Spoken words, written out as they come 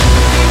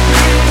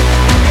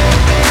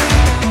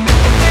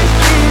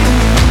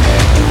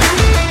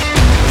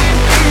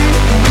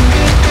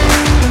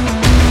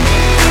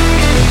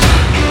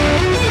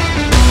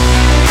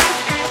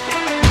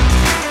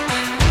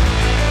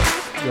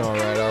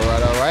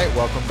right,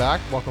 welcome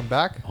back. Welcome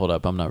back. Hold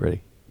up, I'm not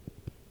ready.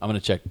 I'm gonna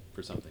check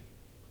for something.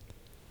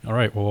 All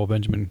right. Well, while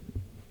Benjamin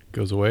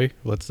goes away,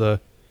 let's. Are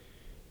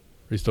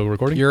you still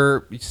recording?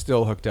 You're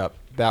still hooked up.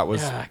 That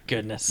was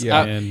goodness.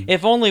 Yeah.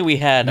 If only we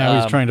had. Now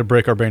he's trying to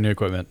break our brand new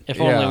equipment.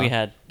 If only we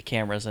had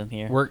cameras in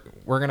here.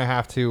 We're gonna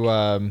have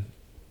to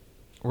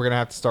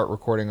start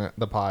recording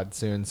the pod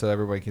soon so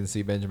everybody can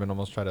see Benjamin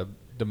almost try to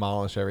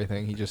demolish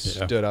everything. He just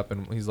stood up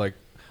and he's like,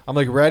 "I'm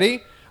like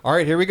ready. All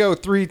right, here we go.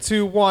 3,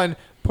 2, 1.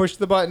 Push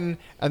the button."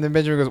 And then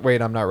Benjamin goes,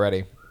 "Wait, I'm not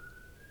ready."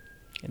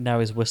 And now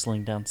he's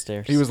whistling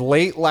downstairs. He was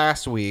late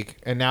last week,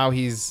 and now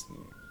he's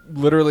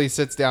literally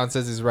sits down,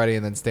 says he's ready,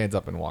 and then stands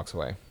up and walks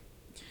away.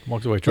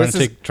 Walks away, trying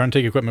to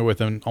take equipment with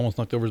him. Almost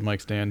knocked over his mic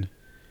stand.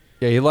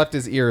 Yeah, he left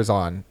his ears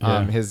on.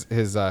 Yeah.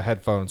 His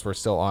headphones were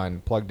still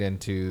on, plugged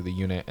into the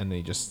unit, and then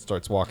he just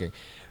starts walking.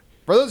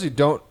 For those who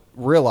don't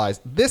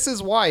realize, this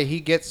is why he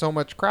gets so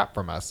much crap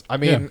from us. I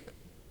mean,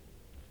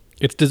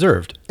 it's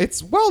deserved.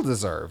 It's well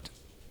deserved.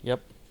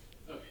 Yep.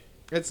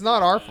 It's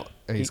not our fault.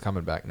 He's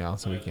coming back now,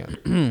 so we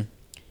can't.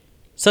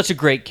 Such a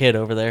great kid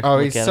over there. Oh,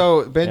 he's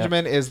so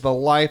Benjamin is the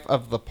life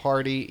of the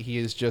party. He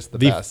is just the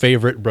best.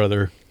 Favorite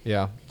brother.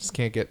 Yeah, just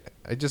can't get.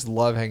 I just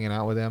love hanging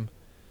out with him.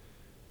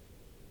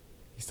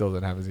 He still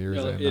doesn't have his ears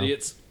in.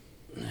 Idiots.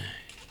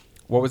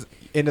 What was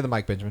into the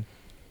mic, Benjamin?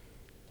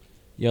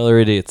 Y'all are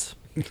idiots.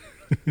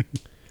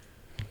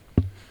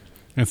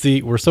 And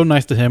see, we're so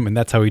nice to him, and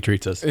that's how he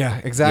treats us. Yeah,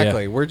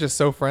 exactly. Yeah. We're just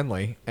so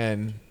friendly,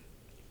 and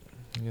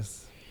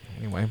just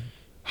anyway.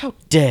 How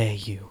dare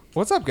you?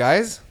 What's up,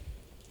 guys?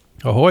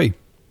 Ahoy!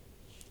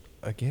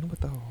 Again with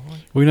the ahoy.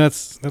 Well,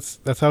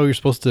 that's how you're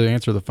supposed to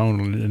answer the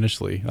phone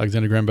initially.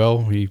 Alexander Graham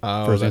Bell. He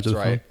first answered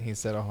the phone. He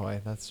said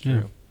ahoy. That's true.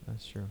 Yeah.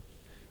 That's true.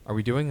 Are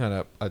we doing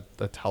a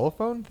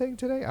telephone thing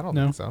today? I don't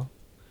think so.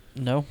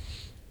 No.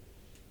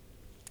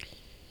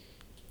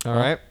 All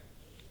right.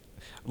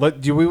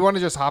 Do we want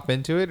to just hop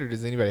into it, or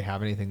does anybody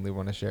have anything they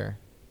want to share?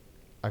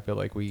 I feel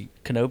like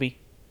Kenobi.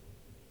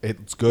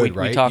 It's good,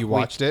 right? You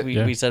watched it?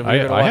 We said we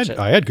were going to watch it.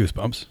 I had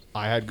goosebumps.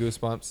 I had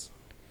goosebumps.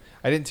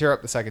 I didn't tear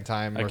up the second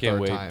time or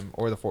third time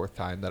or the fourth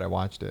time that I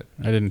watched it.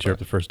 I didn't tear up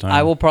the first time.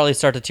 I will probably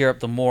start to tear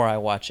up the more I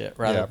watch it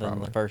rather than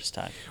the first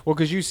time. Well,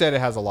 because you said it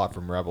has a lot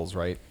from Rebels,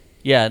 right?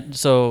 Yeah,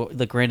 so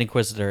the Grand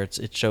Inquisitor,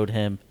 it showed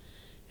him,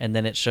 and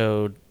then it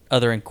showed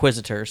other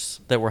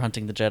Inquisitors that were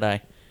hunting the Jedi.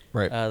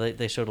 Right.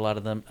 They showed a lot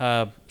of them.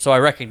 So I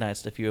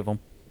recognized a few of them.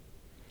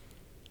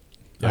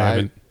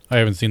 Yeah, I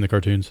haven't seen the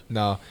cartoons.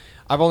 No.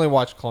 I've only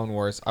watched Clone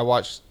Wars. I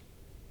watched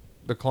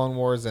the Clone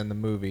Wars and the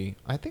movie.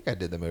 I think I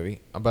did the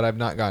movie, but I've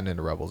not gotten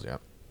into Rebels yet.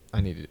 I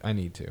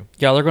need to.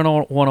 Yeah, they're going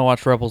to want to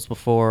watch Rebels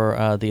before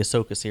the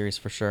Ahsoka series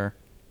for sure.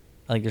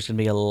 I think there's going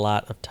to be a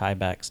lot of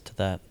tiebacks to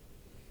that.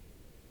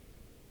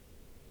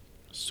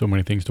 So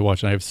many things to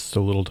watch, and I have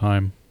so little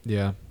time.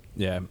 Yeah.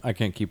 Yeah, I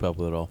can't keep up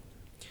with it all.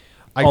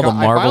 All the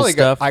Marvel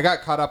stuff. I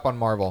got caught up on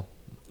Marvel.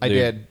 I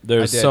did.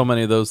 There's so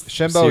many of those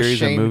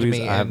series and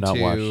movies I have not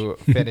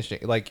watched. Finishing.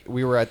 Like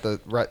we were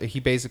at he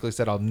basically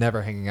said, "I'll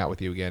never hang out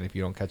with you again if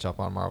you don't catch up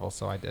on Marvel."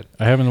 So I did.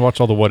 I haven't watched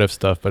all the What If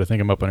stuff, but I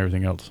think I'm up on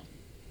everything else.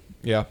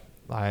 Yeah,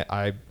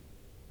 I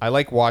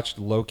watched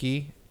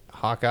Loki,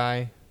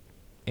 Hawkeye,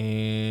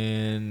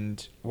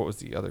 and what was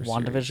the other?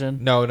 WandaVision?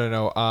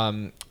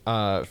 No.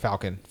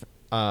 Falcon.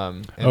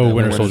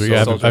 Winter Soldier. Yeah, I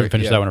haven't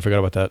finished that one. I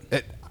forgot about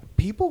that.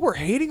 People were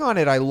hating on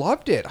it. I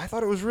loved it. I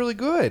thought it was really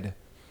good.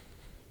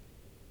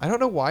 I don't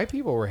know why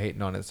people were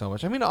hating on it so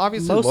much. I mean,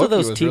 obviously most Loki of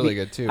those was TV, really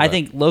good too. I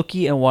think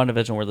Loki and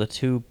WandaVision were the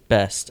two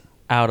best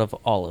out of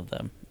all of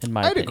them, in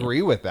my opinion. I'd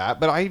agree with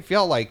that, but I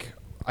feel like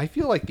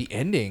the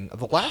ending of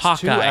the last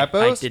Hawkeye, two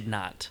episodes. I did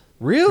not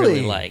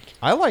really like.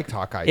 I liked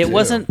Hawkeye. It too.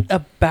 wasn't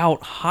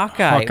about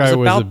Hawkeye. Hawkeye it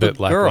was about a bit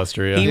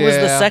lackluster. Yeah. He was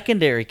the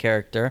secondary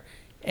character,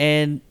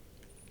 and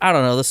I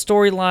don't know, the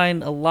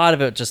storyline. A lot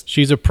of it just.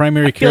 She's a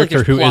primary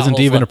character who isn't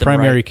even a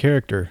primary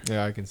character.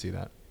 Yeah, I can see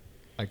that.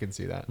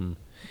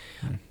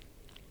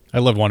 I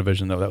loved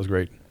WandaVision though. That was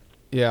great.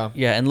 Yeah.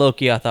 Yeah, and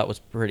Loki I thought was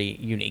pretty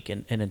unique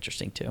and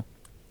interesting too.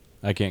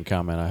 I can't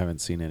comment. I haven't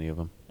seen any of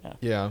them.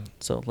 Yeah.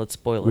 So let's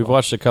spoil it. We've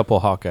watched a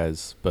couple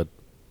Hawkeyes, but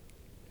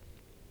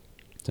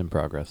it's in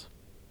progress.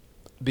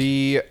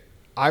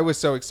 I was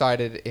so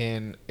excited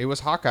it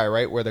was Hawkeye,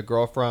 right? Where the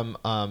girl from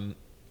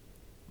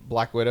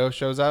Black Widow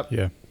shows up.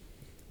 Yeah.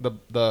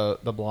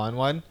 The blonde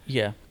one.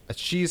 Yeah.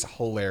 She's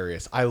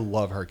hilarious. I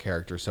love her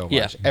character so much.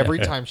 Yeah. Every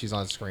time she's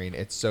on screen,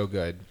 it's so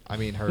good. I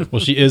mean, her. Well,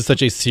 she is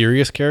such a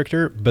serious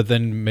character, but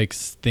then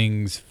makes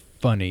things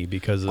funny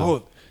because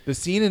of. The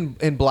scene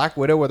in Black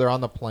Widow where they're on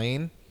the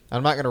plane.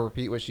 I'm not going to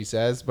repeat what she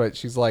says, but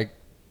she's like,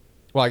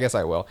 well, I guess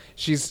I will.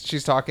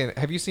 She's talking.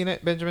 Have you seen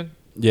it, Benjamin?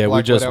 Yeah,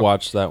 we just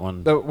watched that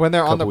one. When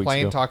they're on the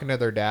plane talking to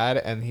their dad,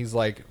 and he's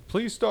like,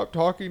 "Please stop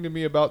talking to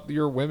me about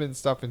your women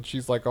stuff," and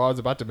she's like, "Oh, I was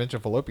about to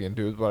mention fallopian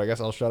tubes, but I guess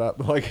I'll shut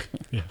up." Like,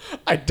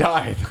 I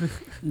died.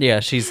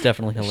 Yeah, she's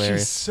definitely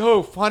hilarious. She's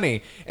so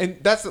funny, and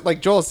that's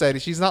like Joel said.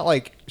 She's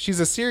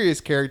a serious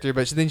character,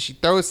 but then she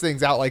throws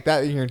things out like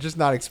that, and you're just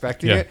not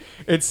expecting it.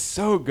 It's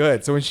so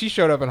good. So when she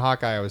showed up in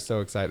Hawkeye, I was so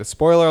excited.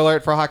 Spoiler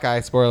alert for Hawkeye.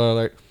 Spoiler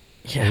alert.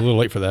 Yeah, a little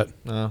late for that.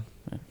 No.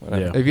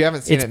 Whatever. Yeah. If you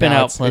haven't seen It's it been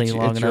now, out plenty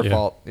long it's your enough.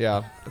 fault.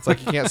 Yeah. It's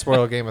like you can't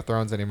spoil Game of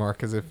Thrones anymore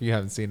because if you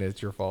haven't seen it,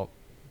 it's your fault.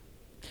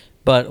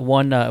 But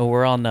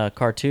we're on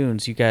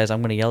cartoons. You guys,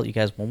 I'm going to yell at you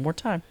guys one more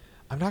time.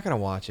 I'm not gonna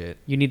watch it.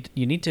 You need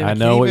to. I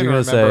know what you're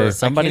gonna say. I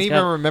Somebody's can't even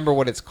got- remember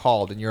what it's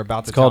called, and you're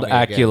about to It's called tell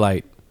me again.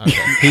 Aculite.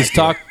 Okay. He's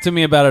talked to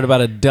me about it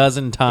about a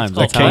dozen times.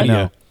 called That's how I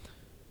know.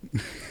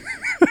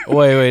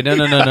 Wait,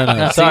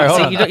 no. Sorry,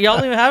 hold on. Y'all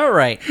don't even have it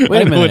right. Wait a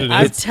I know what minute. it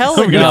I'm is.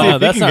 telling I'm you. gonna see No,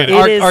 if that's he not can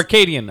get it. It is-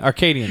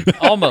 Arcadian.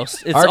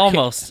 Almost. It's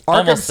almost. Arkham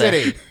almost there.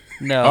 City.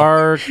 No.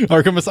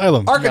 Arkham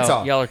Asylum. Arkansas.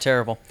 No, y'all are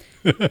terrible.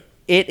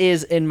 It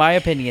is, in my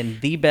opinion,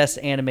 the best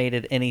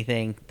animated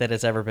anything that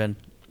has ever been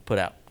put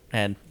out.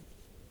 And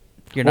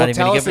you're not even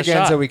tell going to us give it a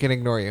again shot. so we can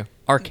ignore you.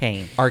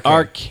 Arcane.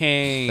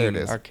 Arcane. There it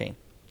is. Arcane.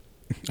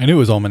 I knew it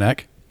was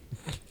Almanac.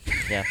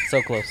 Yeah,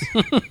 so close.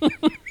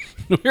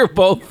 We're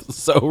both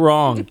so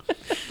wrong.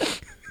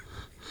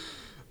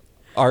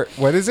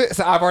 What is it?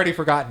 So I've already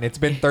forgotten. It's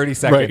been 30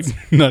 seconds.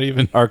 Right. Not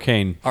even.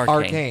 Arcane.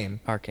 Arcane.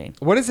 Arcane.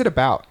 What is it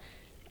about?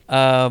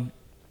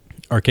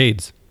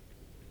 Arcades.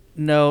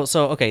 No,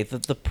 so, okay,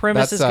 the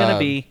premise That's, is going to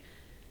be...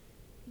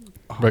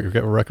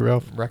 Wreck-It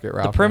Ralph. Wreck-It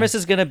Ralph. The premise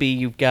is going to be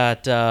you've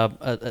got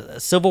a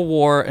civil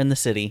war in the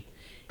city.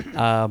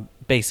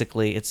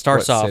 Basically, it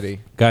starts What off... city?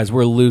 Guys,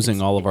 we're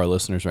losing all of our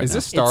listeners right Is now.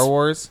 this Star It's-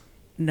 Wars?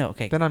 No,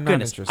 okay. Then I'm not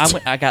goodness.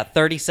 interested. I got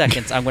 30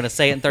 seconds. I'm going to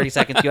say it in 30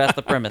 seconds. You ask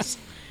the premise.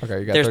 Okay,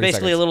 you got There's 30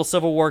 basically seconds. a little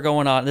civil war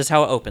going on. This is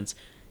how it opens.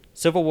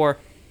 Civil war,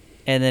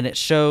 and then it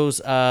shows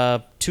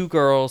two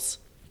girls,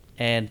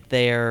 and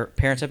their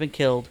parents have been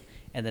killed,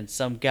 and then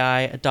some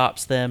guy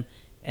adopts them,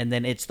 and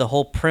then it's the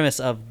whole premise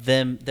of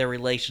their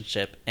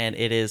relationship, and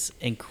it is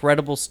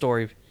incredible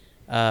story,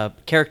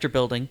 character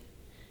building,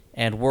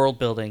 and world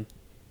building.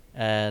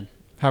 And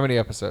How many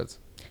episodes?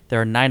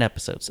 there are 9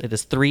 episodes. It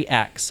is 3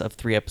 acts of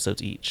 3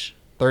 episodes each.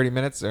 30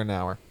 minutes or an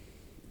hour?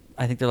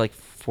 I think they're like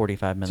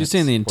 45 minutes. So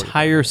you're saying the 45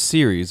 entire minutes.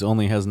 series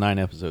only has 9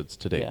 episodes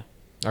to date? Yeah,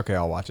 Okay,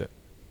 I'll watch it.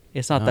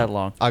 it's not that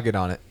long. I'll get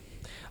on it.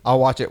 I'll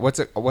watch it. What's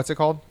it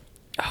called?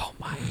 Oh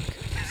my!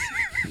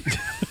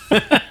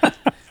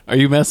 Are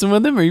you messing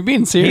with him? Or are you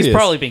being serious? He's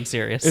probably being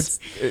serious.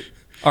 It's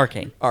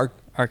Arcane.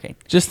 Arcane.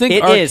 Just think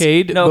It is.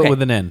 arcade, No, but okay.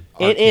 with an N.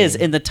 It is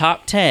Arcane. in the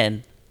top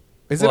 10.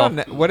 Is Well-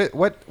 it on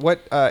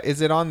what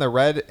is it on the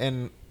red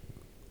and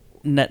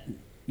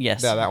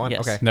Yes. Yeah, that one?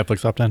 Yes. Okay.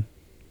 Netflix top 10.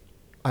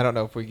 I don't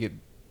know if we get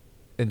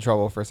in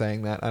trouble for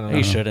saying that. I don't know.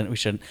 We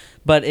shouldn't.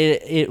 But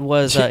it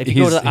was if you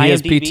go to the he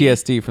has IMDb.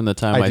 PTSD from the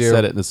time I I do.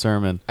 said it in the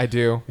sermon. I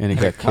do. And he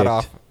got cut kicked.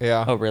 off.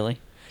 Yeah. Oh really?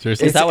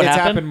 Seriously? Is that what it's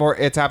happened?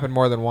 It's happened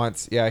more than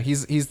once. Yeah,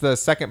 he's the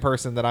second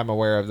person that I'm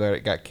aware of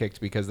that got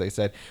kicked because they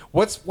said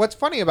what's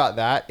funny about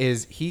that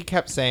is he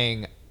kept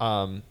saying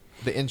the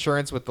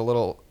insurance with the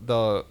little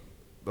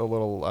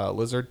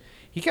lizard.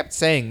 He kept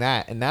saying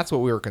that, and that's what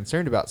we were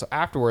concerned about. So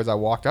afterwards, I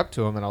walked up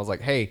to him and I was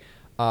like, "Hey,"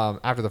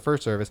 after the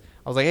first service,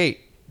 I was like, "Hey,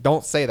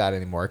 don't say that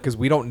anymore because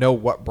we don't know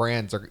what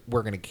brands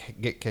we're gonna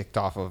get kicked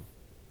off of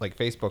like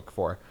Facebook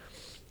for."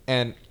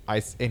 And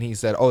he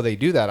said, "Oh, they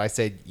do that." I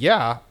said,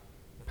 "Yeah."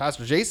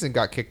 Pastor Jason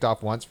got kicked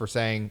off once for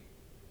saying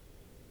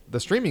the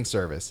streaming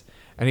service,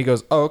 and he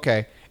goes, "Oh,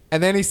 okay."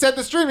 And then he said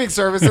the streaming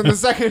service in the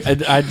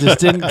second. I just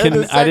didn't. In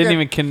the I didn't second-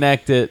 even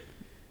connect it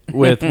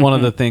with one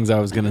of the things I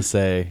was gonna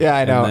say. Yeah,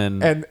 I know.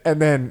 And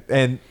then,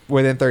 And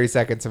within 30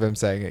 seconds of him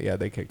saying it, yeah,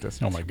 they kicked us.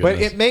 Oh my But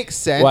goodness. it makes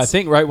sense. well, I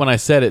think right when I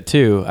said it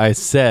too, I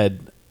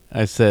said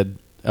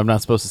I'm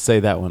not supposed to say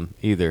that one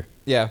either.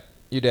 Yeah,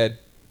 you did.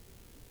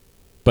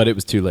 But it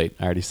was too late.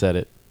 I already said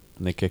it,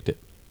 and they kicked it.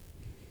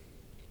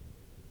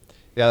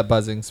 Yeah, the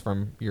buzzing's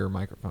from your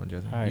microphone,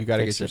 Joseph. All right, You got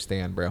to fix get your it.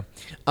 stand,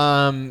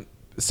 bro.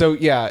 So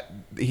yeah,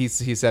 he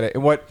said it.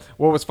 And what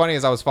was funny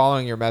is I was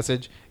following your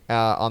message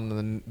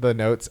on the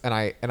notes, and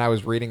I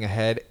was reading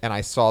ahead, and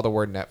I saw the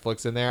word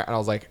Netflix in there, and I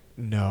was like,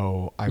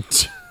 no,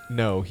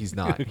 no, he's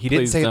not. He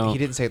didn't Please say don't. He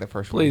didn't say the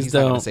first one. Please He's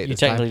not gonna don't. say it You this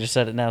technically time. just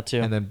said it now too.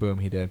 And then boom,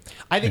 he did.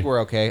 I think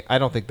we're okay. I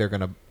don't think they're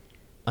gonna.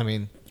 I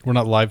mean, We're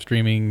not live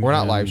streaming. we're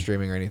not and live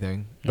streaming or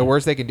anything. The Yeah.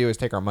 worst they can do is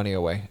take our money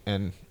away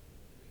and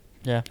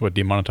yeah. What,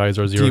 demonetize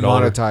our $0?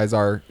 demonetize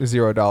our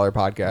 $0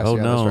 podcast. Oh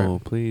Yeah, no! that's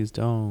right. Please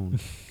don't.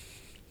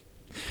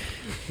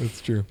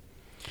 That's true.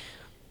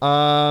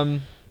 All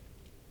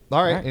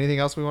right. right. Anything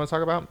else we want to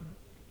talk about?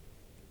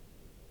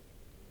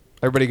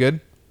 Everybody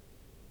good?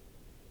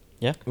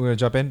 Yeah. We're gonna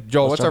jump in.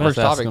 Joel, what's Let's our jump first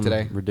Let's ask topic them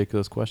today?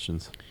 Ridiculous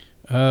questions.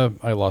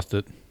 I lost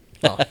it.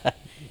 Oh.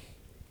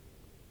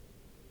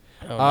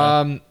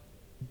 Oh, no.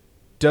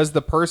 Does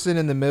the person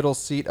in the middle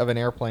seat of an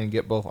airplane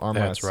get both armrests?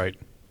 That's right.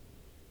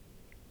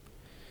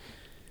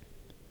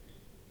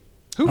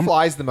 Who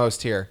flies the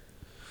most here?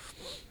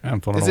 I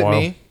haven't flown in Is a it while.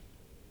 me?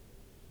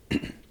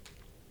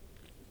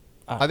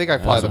 I think I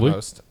fly Possibly. the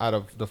most out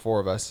of the four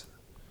of us.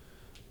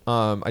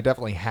 I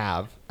definitely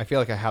have. I feel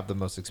like I have the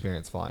most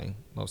experience flying,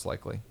 most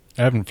likely.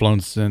 I haven't flown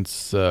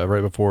since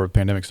right before the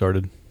pandemic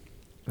started.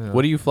 Yeah.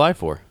 What do you fly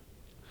for?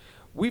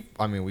 We've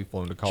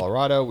flown to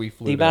Colorado. We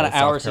flew the amount of to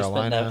South hours he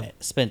Carolina.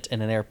 spent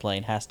in an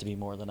airplane has to be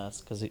more than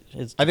us because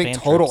it's I think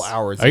Japan total trips.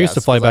 hours. I used to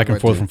yes, fly 'cause I back and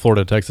went forth to- from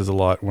Florida to Texas a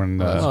lot when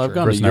That's Well, I've true.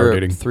 gone Chris to and I were Europe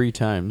dating. 3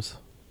 times.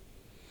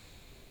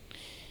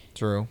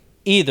 True.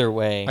 Either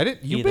way. I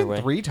didn't. You've either been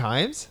way. 3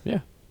 times?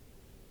 Yeah.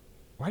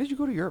 Why did you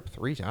go to Europe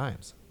 3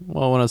 times?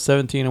 Well, when I was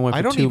 17, I went I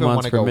for don't 2 even months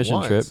want to for a go mission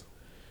once. trip.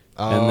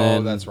 Oh, And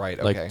then, that's right.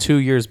 Okay. Like 2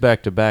 years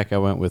back to back, I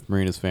went with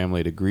Marina's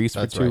family to Greece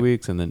That's for 2 right.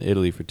 weeks and then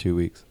Italy for 2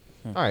 weeks.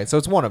 All right, so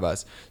it's one of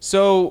us.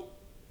 So,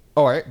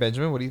 all right,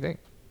 Benjamin, what do you think?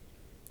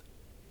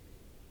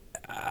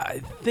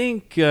 I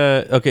think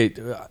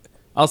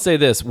I'll say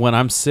this: when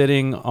I'm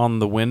sitting on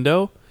the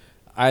window,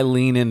 I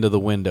lean into the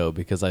window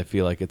because I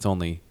feel like it's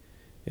only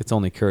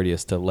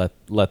courteous to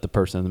let the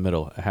person in the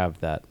middle have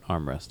that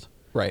armrest.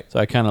 Right. So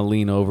I kind of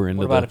lean over into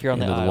What about the if you're on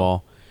the into the aisle?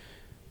 wall.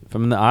 If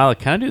I'm in the aisle, I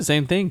kind of do the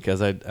same thing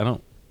because I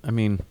don't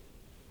know.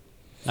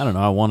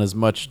 I want as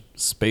much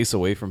space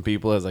away from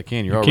people as I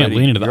can. You can't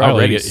lean into the you're aisle.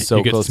 already You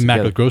so get close smacked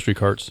together. with grocery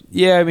carts.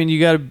 Yeah, I mean you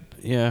got to.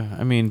 Yeah,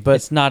 I mean, but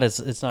It's not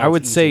as I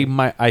would as say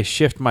easy. I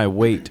shift my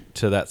weight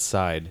to that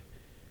side,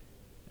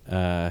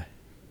 and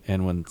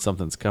when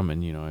something's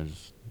coming, I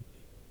just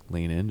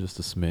lean in just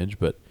a smidge.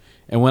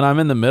 And when I'm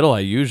in the middle, I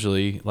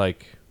usually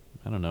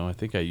I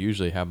think I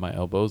usually have my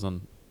elbows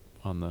on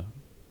the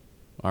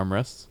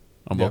armrests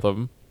on Yeah. both of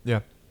them.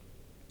 Yeah.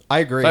 I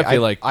agree. So I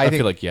feel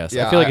think- like yes.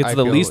 yeah, I feel like it's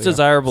the least yeah,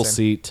 desirable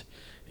same. seat.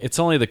 It's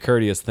only the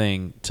courteous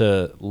thing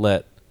to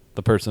let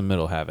the person in the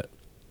middle have it.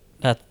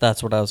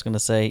 That's what I was going to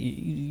say.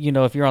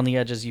 If you're on the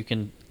edges, you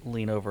can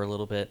lean over a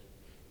little bit.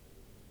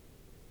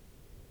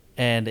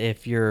 And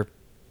if you're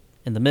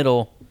in the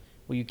middle,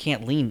 well, you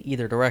can't lean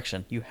either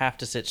direction. You have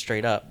to sit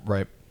straight up.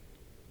 Right.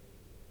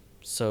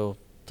 So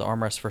the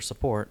armrest for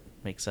support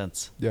makes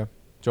sense. Yeah.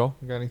 Joel,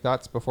 you got any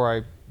thoughts before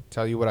I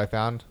tell you what I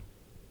found?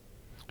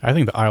 I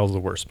think the aisle's the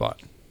worst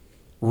spot.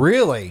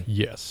 Really?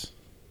 Yes.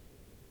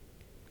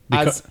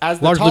 As the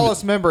largely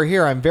tallest member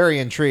here, I'm very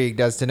intrigued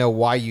as to know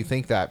why you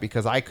think that,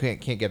 because I can't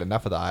get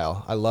enough of the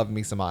aisle. I love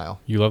me some aisle.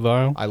 You love the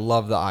aisle? I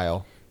love the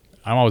aisle.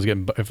 I'm always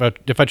getting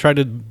if I try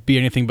to be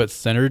anything but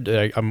centered,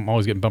 I'm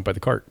always getting bumped by the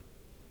cart.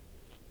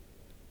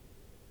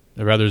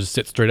 I'd rather just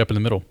sit straight up in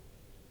the middle.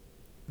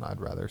 I'd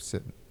rather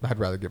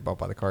get bumped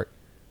by the cart.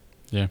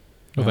 Yeah.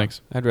 No Yeah.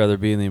 thanks. I'd rather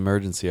be in the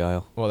emergency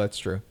aisle. Well, that's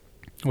true.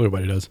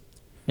 Everybody does.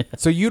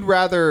 So you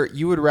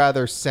would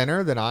rather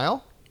center than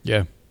aisle?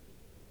 Yeah.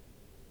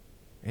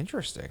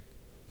 Interesting.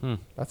 Hmm.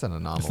 That's an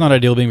anomaly. It's not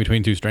ideal being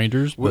between two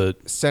strangers,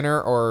 but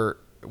Center or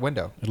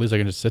window? at least I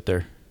can just sit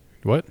there.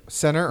 What?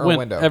 Center or Win-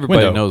 window? Everybody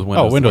Window. knows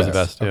windows. Oh, window's the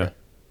best. best. Yeah. Okay.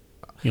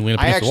 You can lean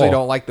up I against the actually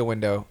wall. don't like the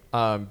window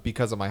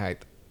because of my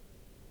height.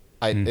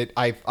 Hmm.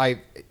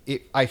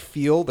 I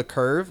feel the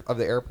curve of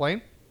the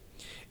airplane,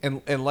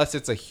 and unless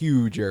it's a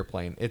huge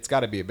airplane, it's got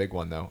to be a big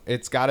one though.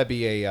 It's got to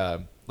be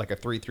a like a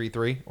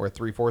 333 or a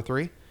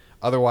 343.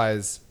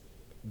 Otherwise,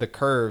 the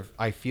curve,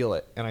 I feel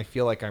it, and I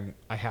feel like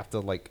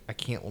I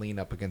can't lean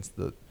up against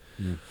the.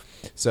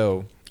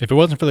 So If it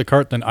wasn't for the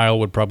cart, then aisle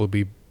would probably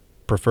be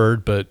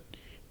preferred, but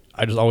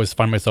I just always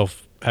find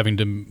myself having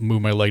to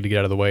move my leg to get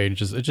out of the way, and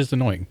it's just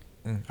annoying.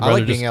 I'd I rather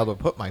like being just- able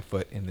to put my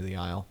foot into the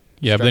aisle.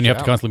 Yeah, but then stretch you it have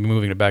to out. constantly be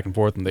moving it back and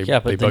forth, and they Yeah,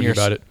 but they then bug you you're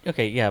about it.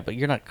 okay. Yeah, but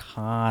you're not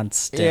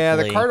constantly. Yeah,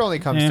 the cart only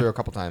comes Yeah. through a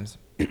couple times.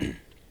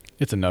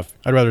 It's enough.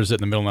 I'd rather sit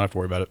in the middle and not have to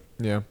worry about it.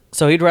 Yeah.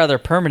 So he'd rather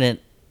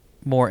permanent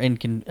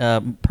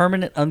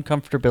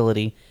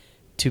uncomfortability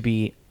to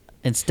be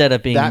instead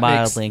of being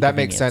mildly That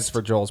makes sense inconvenienced.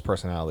 for Joel's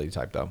personality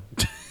type, though.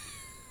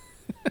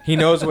 He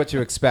knows what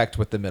to expect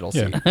with the middle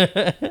seat.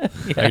 Yeah.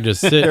 I can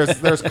just sit,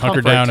 There's hunker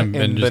comfort down, and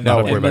in just the not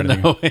have to worry knowing.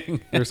 about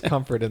anything. There's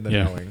comfort in the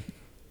Yeah. knowing.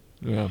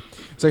 Yeah.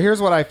 So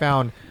here's what I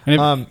found.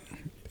 And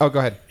Oh, go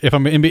ahead. If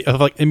I'm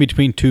in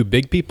between two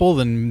big people,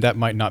 then that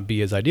might not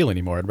be as ideal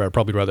anymore. I'd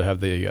probably rather have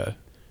the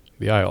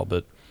aisle,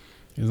 but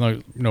as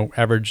long as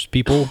average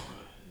people,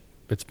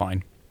 it's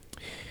fine.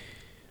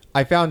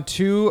 I found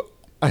so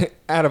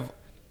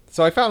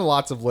I found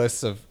lots of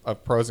lists of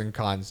pros and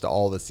cons to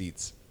all the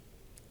seats.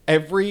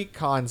 Every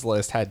cons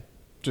list had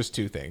just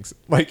 2 things.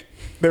 Like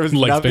there was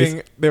Leg nothing.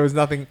 space. There was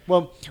nothing.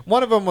 Well,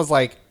 one of them was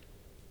like,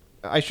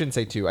 I shouldn't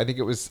say 2. I think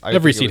it was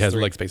Every think it seat was has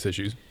 3. leg space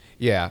issues.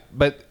 Yeah,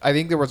 but I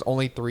think there was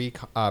only 3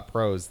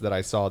 pros that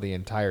I saw the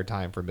entire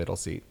time for middle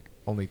seat.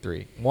 Only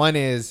 3. One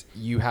is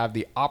you have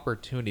the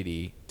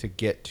opportunity to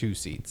get 2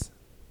 seats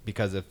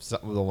because if the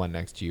one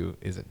next to you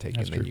isn't taken,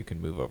 That's then true. you can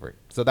move over.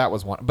 So that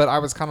was one. But I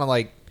was kind of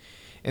like,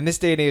 in this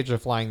day and age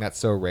of flying, that's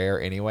so rare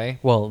anyway.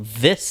 Well,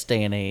 this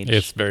day and age,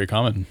 It's very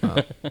common.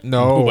 No,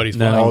 Nobody's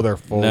No, flying. Oh, they're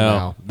full no,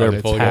 now. they're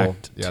It's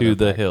packed full. Yeah, to they're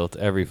the packed. hilt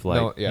every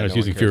flight. No, yeah, I was no one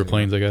using cares fewer anymore.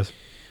 planes, I guess.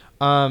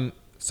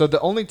 So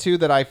the only 2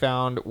 that I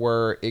found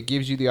were it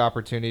gives you the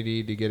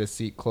opportunity to get a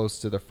seat close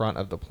to the front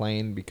of the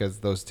plane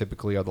because those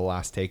typically are the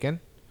last taken.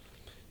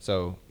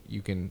 So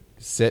you can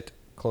sit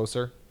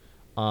closer.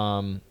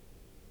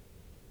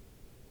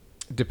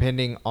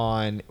 Depending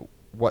on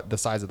what the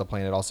size of the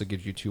plane, it also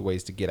gives you 2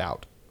 ways to get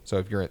out. So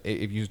if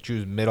you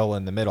choose middle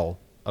in the middle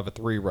of a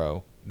 3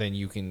 row, then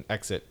you can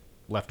exit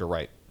left or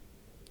right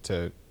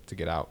to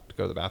get out, to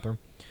go to the bathroom.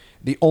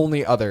 The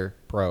only other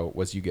pro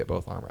was you get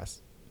both armrests.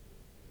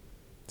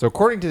 So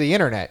according to the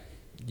internet,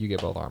 you get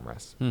both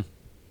armrests.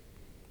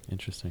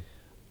 Interesting.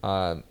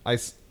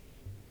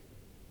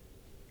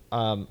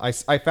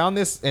 I found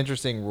this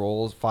interesting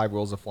rules, 5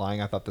 rules of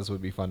flying. I thought this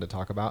would be fun to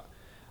talk about.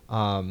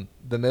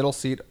 The middle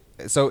seat.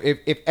 So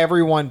if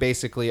everyone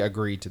basically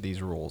agreed to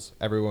these rules,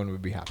 everyone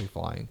would be happy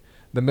flying.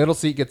 The middle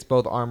seat gets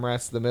both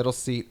armrests. The middle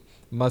seat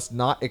must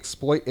not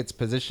exploit its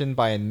position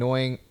by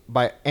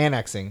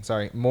annexing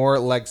more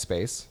leg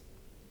space.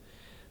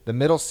 The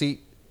middle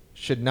seat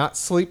should not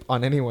sleep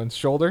on anyone's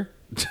shoulder.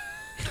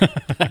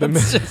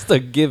 It's just a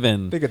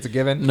given. I think it's a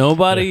given.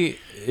 Nobody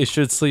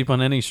should sleep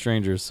on any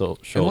stranger's shoulder.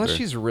 Unless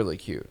she's really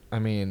cute. I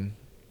mean,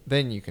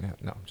 then you can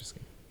have... No, I'm just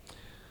kidding.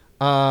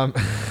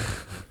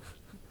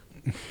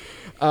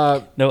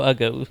 No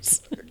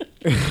uggos.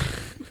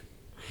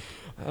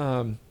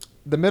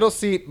 The middle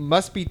seat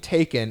must be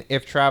taken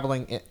if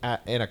traveling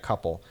in a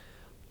couple.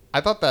 I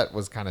thought that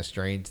was kind of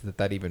strange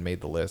that even made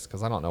the list,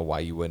 because I don't know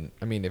why you wouldn't.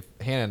 I mean, if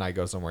Hannah and I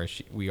go somewhere,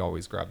 we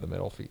always grab the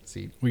middle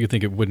seat. Well, you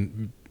think it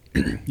wouldn't?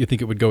 You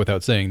think it would go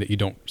without saying that you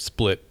don't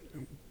split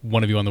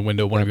one of you on the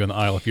window, one of you on the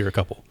aisle if you're a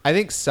couple. I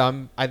think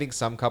some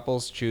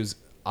couples choose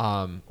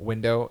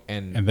window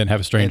and then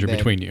have a stranger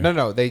between you.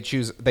 No, they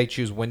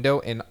choose window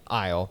and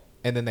aisle,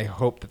 and then they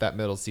hope that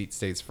middle seat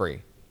stays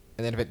free.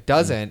 And then if it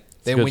doesn't,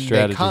 then when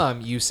they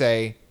come, you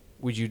say,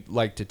 "Would you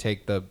like to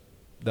take the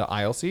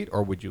aisle seat,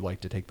 or would you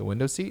like to take the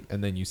window seat?"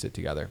 And then you sit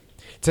together.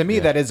 To me,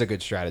 that is a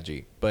good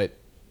strategy. But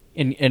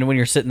and when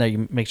you're sitting there,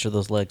 you make sure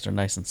those legs are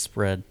nice and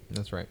spread.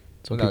 That's right.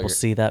 So when people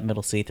see that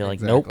middle seat, they're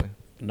like,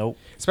 nope.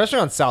 Especially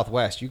on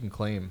Southwest, you can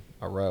claim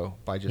a row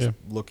by just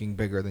looking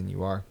bigger than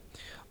you are.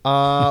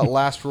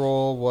 Last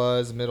rule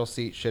was middle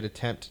seat should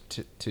attempt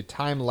to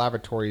time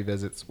lavatory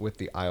visits with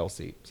the aisle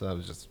seat. So that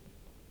was just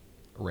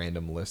a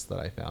random list that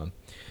I found.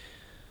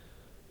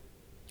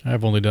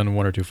 I've only done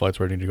 1 or 2 flights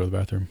where I need to go to the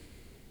bathroom.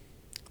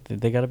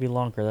 They got to be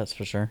longer, that's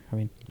for sure. I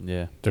mean,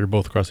 yeah, they're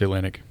both across the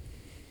Atlantic.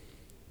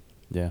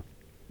 Yeah.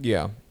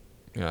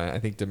 I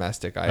think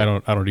domestic. I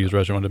don't use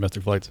restroom on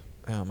domestic flights.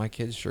 Oh, my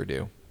kids sure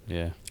do.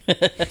 Yeah.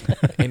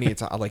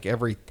 Anytime, like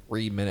every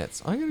 3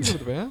 minutes, I gotta go to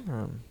the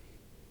bathroom.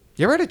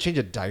 You ever had to change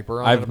a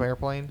diaper on an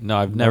airplane? No,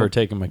 I've never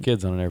taken my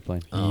kids on an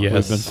airplane. Yes.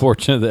 We've been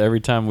fortunate that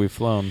every time we've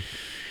flown,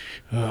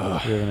 we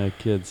haven't had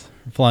kids.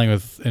 Flying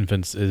with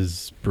infants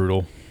is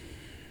brutal.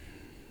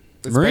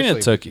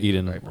 Marina took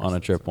Eden on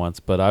a trip once,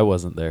 but I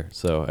wasn't there,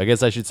 so I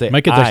guess I should say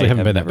my kids actually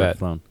haven't been that bad.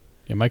 Flown.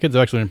 Yeah, my kids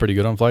have actually been pretty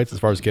good on flights as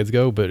far as kids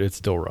go, but it's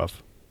still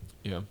rough.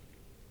 Yeah.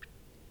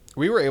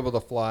 We were able to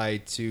fly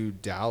to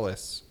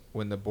Dallas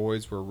when the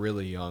boys were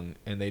really young,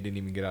 and they didn't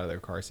even get out of their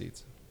car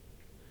seats.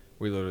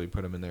 We literally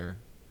put them in there.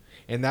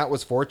 And that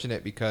was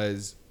fortunate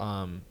because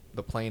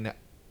the plane,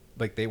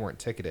 like, they weren't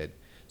ticketed.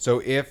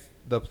 So if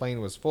the plane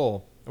was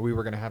full, we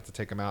were going to have to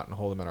take them out and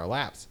hold them in our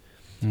laps.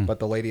 But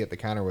the lady at the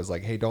counter was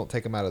like, "Hey, don't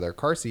take them out of their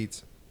car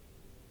seats.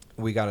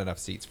 We got enough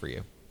seats for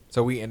you."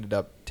 So we ended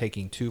up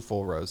taking 2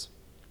 full rows.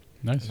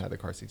 Nice. And had the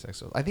car seats next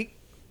to us. I think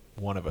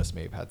one of us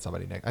may have had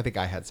somebody next. I think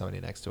I had somebody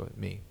next to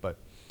me. But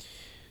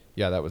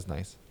yeah, that was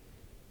nice.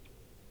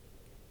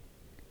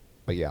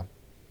 But yeah,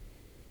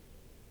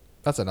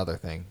 that's another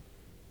thing.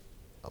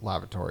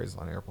 Lavatories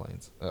on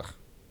airplanes. Ugh.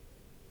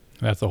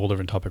 That's a whole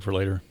different topic for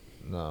later.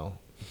 No.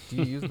 Do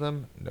you use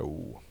them?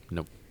 No.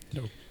 Nope.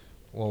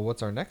 Well,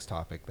 what's our next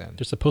topic then?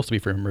 They're supposed to be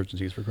for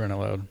emergencies, for crying out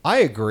loud. I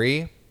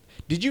agree.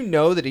 Did you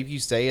know that if you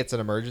say it's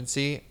an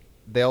emergency,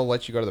 they'll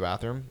let you go to the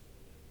bathroom?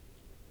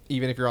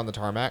 Even if you're on the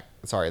tarmac?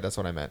 Sorry, that's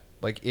what I meant.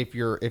 Like,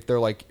 if they're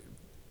like,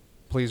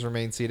 "Please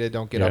remain seated,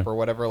 don't get up," or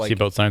whatever. Like,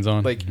 seatbelt signs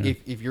on. Like,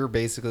 if you're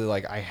basically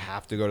like, "I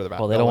have to go to the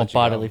bathroom." Well, they don't want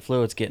bodily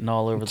fluids getting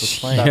all over the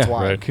plane. That's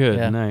why. Right. Good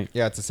Yeah. night.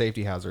 Yeah, it's a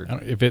safety hazard.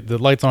 If the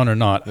light's on or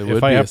not, It if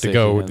would I be a have to safety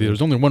go, hazard.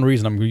 there's only one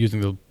reason I'm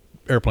using the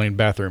airplane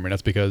bathroom, and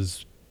that's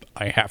because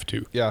I have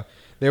to. Yeah.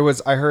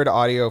 I heard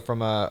audio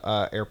from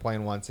a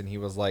airplane once, and he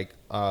was like,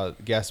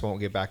 guests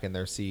won't get back in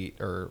their seat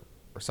or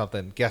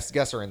something.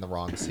 Guests are in the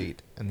wrong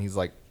seat. And he's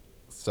like,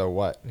 "So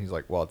what?" And he's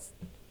like, "Well,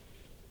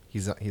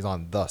 he's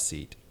on the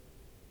seat."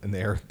 And the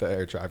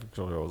air traffic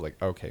controller was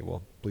like, "Okay,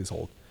 well, please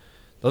hold."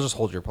 They'll just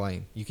hold your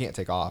plane. You can't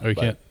take off. Oh, you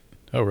can't?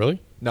 Oh,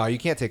 really? No, you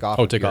can't take off.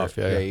 Oh, if take you're- off.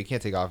 Yeah. You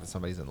can't take off if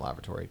somebody's in the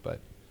lavatory. But,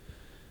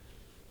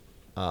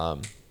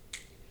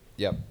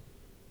 yep.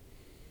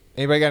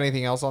 Anybody got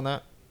anything else on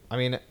that? I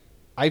mean,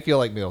 I feel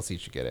like middle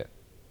seat should get it.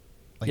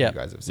 Like you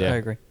guys have said. I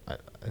agree.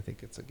 I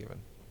think it's a given.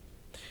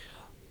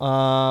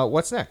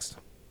 What's next?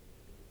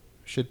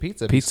 Should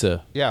pizza?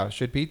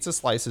 Should pizza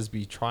slices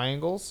be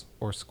triangles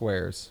or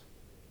squares?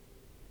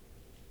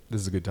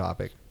 This is a good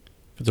topic.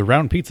 If it's a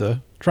round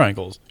pizza,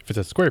 triangles. If it's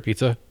a square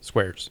pizza,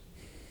 squares.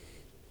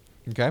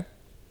 Okay.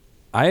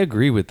 I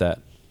agree with that.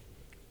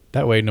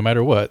 That way, no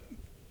matter what,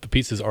 the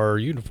pieces are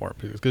uniform.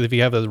 Because if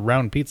you have a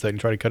round pizza and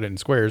try to cut it in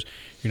squares,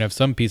 you're going to have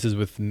some pieces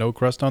with no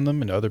crust on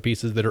them and other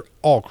pieces that are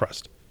all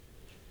crust.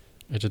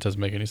 It just doesn't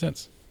make any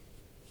sense.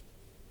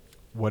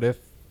 What if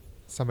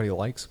somebody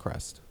likes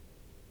crust?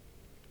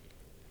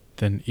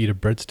 Then eat a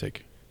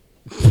breadstick.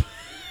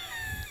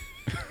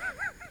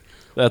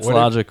 That's What if-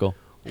 logical.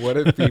 What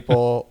if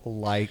people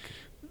like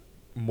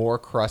more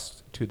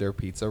crust to their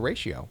pizza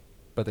ratio,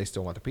 but they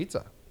still want the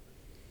pizza?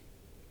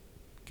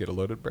 Get a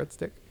loaded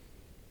breadstick.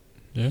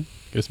 Yeah.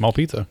 Get a small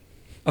pizza.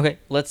 Okay,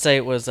 let's say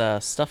it was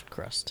stuffed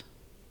crust.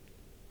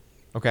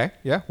 Okay,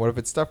 yeah. What if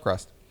it's stuffed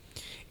crust?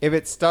 If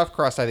it's stuffed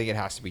crust, I think it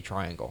has to be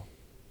triangle.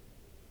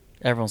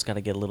 Everyone's got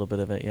to get a little bit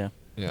of it, yeah.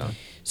 Yeah.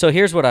 So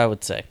here's what I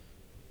would say.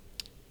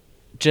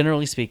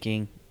 Generally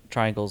speaking,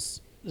 triangles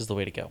is the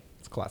way to go.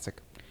 It's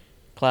classic.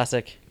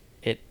 Classic.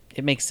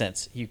 It makes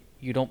sense. You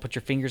don't put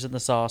your fingers in the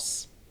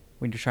sauce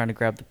when you're trying to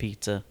grab the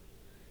pizza,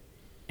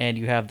 and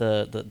you have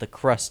the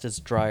crust is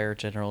drier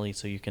generally,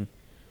 so you can.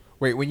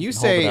 Wait, when you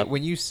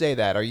say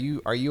that, are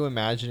you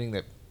imagining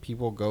that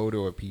people go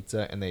to a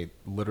pizza and they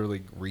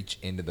literally reach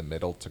into the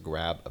middle to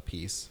grab a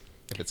piece?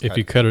 If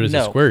you cut it as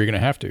a square, you're going to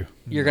have to.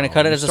 You're going to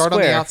cut it as a square.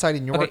 Start on the outside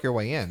and you work your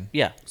way in.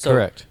 Yeah. So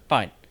Correct.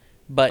 Fine.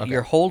 But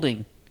you're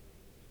holding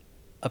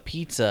a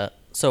pizza.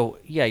 So,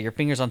 yeah, your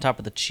finger's on top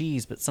of the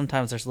cheese, but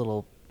sometimes there's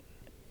little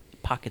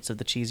pockets of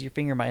the cheese your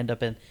finger might end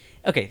up in.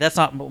 Okay, that's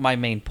not my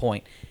main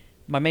point.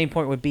 My main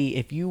point would be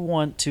if you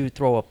want to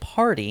throw a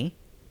party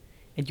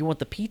and you want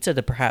the pizza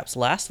to perhaps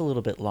last a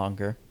little bit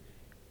longer,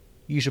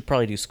 you should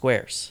probably do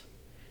squares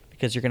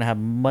because you're going to have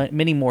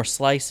many more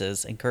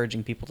slices,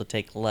 encouraging people to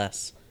take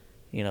less.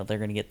 You know, they're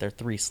going to get their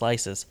 3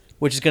 slices,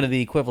 which is going to be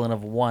the equivalent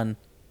of 1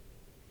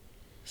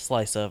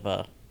 slice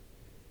of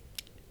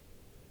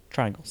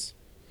triangles.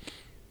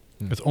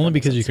 It's only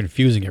because you're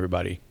confusing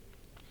everybody.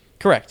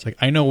 Correct. It's like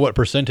I know what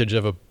percentage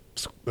of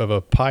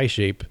a pie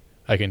shape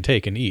I can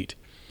take and eat.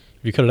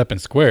 If you cut it up in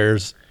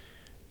squares,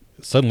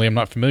 suddenly I'm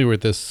not familiar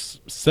with this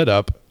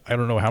setup. I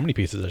don't know how many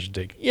pieces I should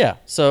take. Yeah.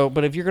 So,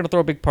 but if you're going to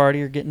throw a big party,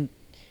 you're getting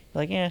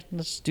like,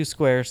 let's do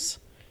squares.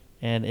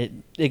 And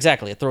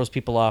it throws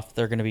people off.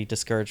 They're going to be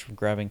discouraged from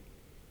grabbing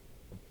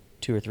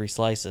 2 or 3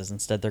 slices.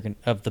 Instead, they're going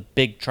of the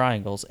big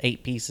triangles,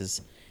 8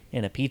 pieces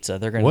in a pizza.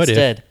 They're going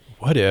to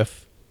What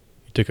if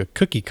you took a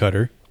cookie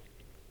cutter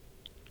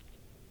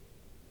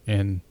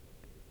and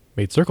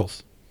made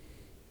circles?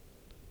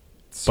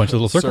 Bunch of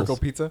little circles. Circle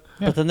pizza?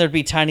 Yeah. But then there'd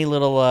be tiny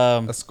little.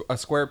 A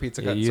square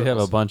pizza cut in You have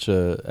circles. a bunch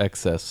of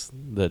excess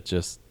that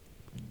just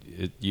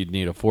you'd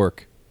need a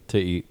fork to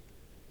eat.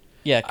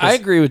 Yeah, I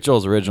agree with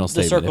Joel's original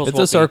the statement. circles If it's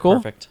won't a circle,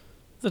 be perfect.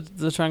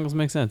 the triangles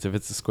make sense. If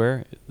it's a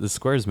square, the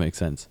squares make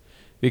sense.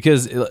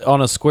 Because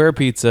on a square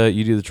pizza,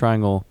 you do the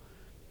triangle,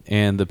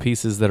 and the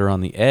pieces that are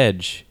on the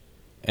edge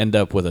end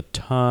up with a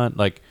ton.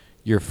 Like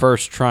your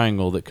first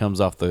triangle that comes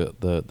off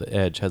the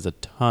edge has a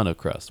ton of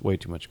crust, way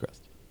too much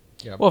crust.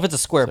 Yeah. Well, if it's a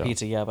square So-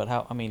 pizza, yeah, but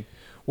how? I mean,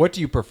 What do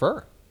you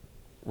prefer?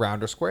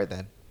 Round or square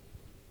then?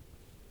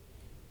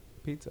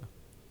 Pizza.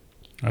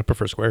 I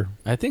prefer square.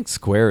 I think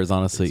square is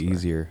honestly Square.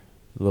 easier,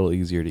 a little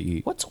easier to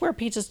eat. what square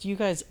pizzas do you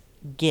guys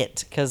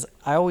get? Because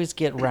I always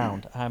get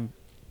round.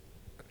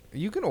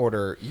 You can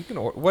order.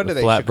 What The are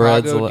they?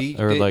 flatbreads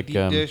Chicago or like,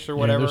 deep dish or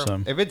whatever. there's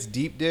some. If it's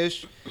deep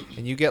dish,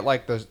 and you get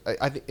like the,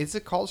 is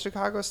it called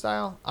Chicago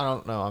style? I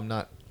don't know. I'm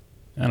not.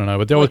 I don't know,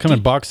 but they always come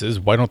in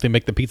boxes. Why don't they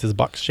make the pizzas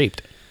box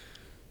shaped?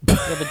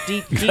 Yeah, but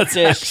deep That's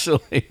dish.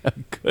 actually a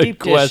good Deep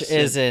question.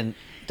 dish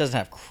doesn't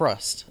have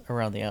crust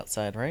around the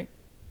outside, right?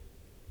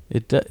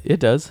 It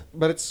does.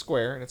 But it's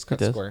square and it's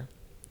cut It does. square.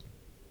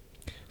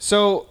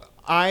 So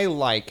I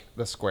like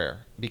the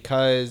square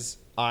because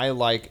I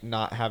like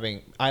not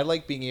having. I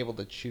like being able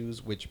to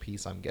choose which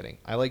piece I'm getting.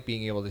 I like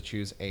being able to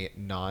choose a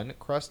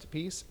non-crust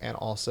piece and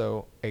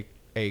also a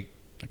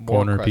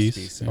corner crust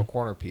piece, yeah. a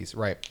corner piece.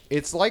 Right.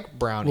 It's like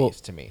brownies Well,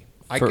 to me.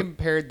 I for-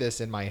 compared this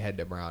in my head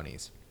to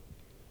brownies.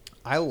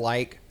 I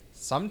like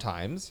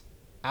sometimes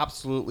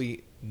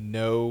absolutely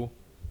no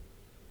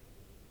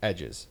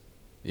edges.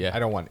 Yeah. I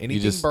don't want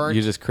anything burnt.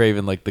 You're just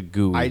craving like the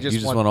gooey. I just you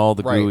just want, want all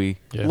the right. gooey.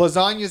 Yeah.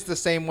 Lasagna's the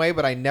same way,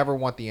 but I never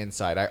want the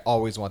inside. I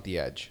always want the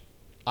edge.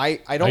 I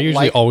don't I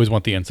usually like always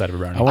want the inside of a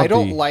brownie. I want I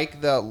don't the-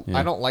 like the yeah.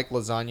 I don't like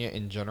lasagna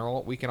in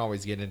general. We can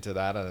always get into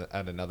that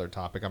at another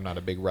topic. I'm not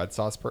a big red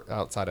sauce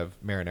outside of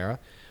marinara,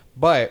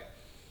 but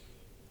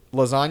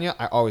lasagna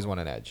I always want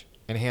an edge.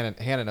 And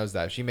Hannah knows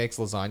that. If she makes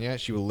lasagna,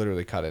 she will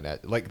literally cut an edge,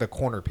 like the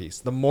corner piece.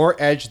 The more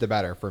edge, the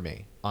better for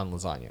me on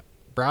lasagna.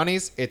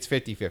 Brownies, it's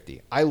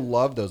 50-50. I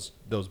love those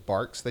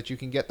barks that you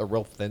can get, the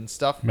real thin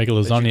stuff. Make a that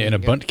you lasagna can in a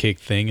get. bundt cake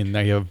thing, and now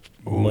you have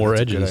Ooh, more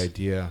that's edges. A good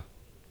idea.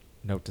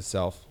 Note to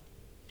self.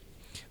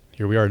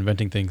 Here we are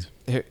inventing things.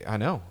 I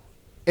know.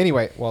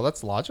 Anyway, well,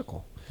 that's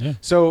logical. Yeah.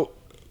 So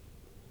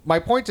my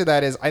point to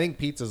that is I think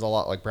pizza's a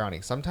lot like brownie.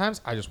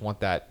 Sometimes I just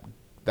want that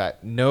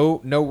no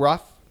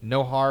rough,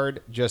 no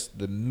hard, just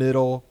the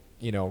middle,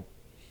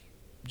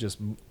 just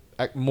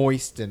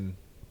moist and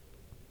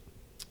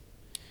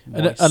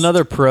moist.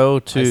 Another pro I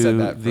said to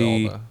that for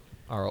the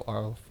all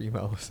our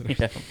female listeners.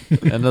 Yeah.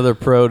 another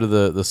pro to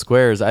the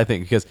squares, I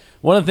think, because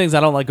one of the things I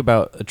don't like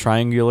about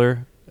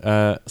triangular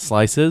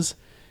slices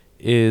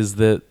is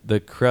that the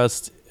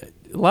crust.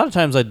 A lot of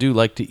times I do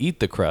like to eat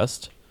the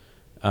crust,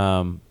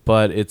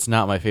 but it's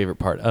not my favorite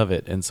part of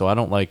it, and so I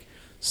don't like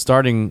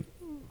starting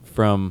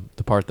from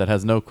the part that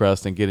has no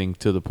crust and getting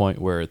to the point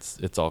where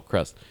it's all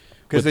crust.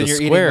 Because With then the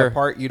you're eating the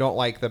part you don't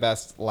like the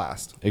best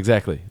last.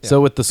 Exactly. Yeah.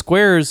 So with the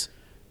squares,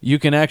 you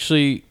can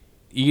actually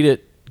eat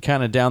it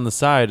kind of down the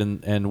side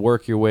and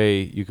work your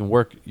way. You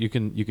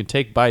can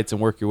take bites and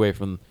work your way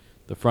from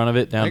the front of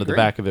it down I to the agree.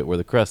 back of it where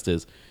the crust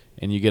is,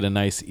 and you get a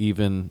nice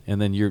even.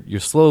 And then you're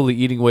slowly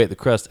eating away at the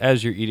crust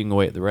as you're eating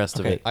away at the rest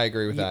of Okay, it. I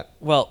agree with that.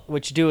 Well,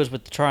 what you do is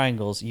with the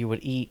triangles, you would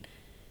eat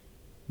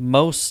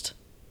most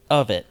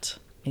of it,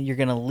 and you're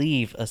going to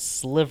leave a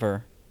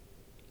sliver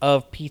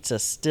of pizza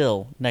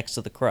still next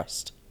to the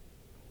crust.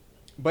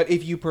 But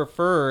if you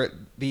prefer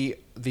the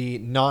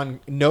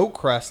no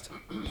crust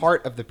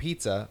part of the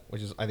pizza,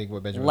 which is I think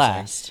what Benjamin was saying,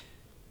 Last.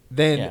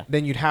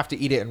 then you'd have to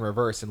eat it in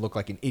reverse and look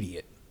like an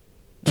idiot.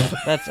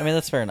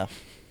 That's fair enough.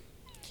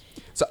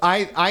 So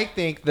I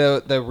think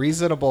the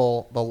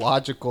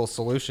logical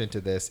solution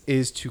to this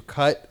is to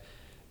cut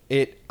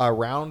it a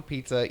round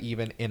pizza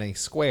even in a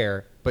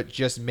square, but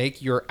just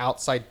make your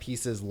outside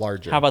pieces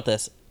larger. How about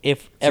this?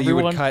 If so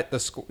everyone you would cut the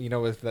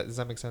does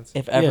that make sense?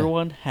 if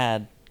everyone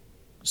had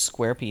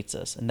square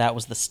pizzas and that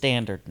was the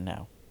standard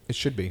now, It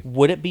should be.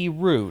 would it be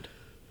rude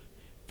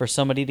for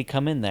somebody to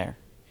come in there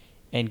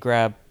and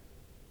grab,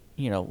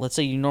 let's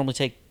say you normally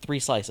take 3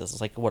 slices.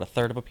 It's like, what, a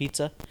third of a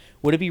pizza?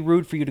 Would it be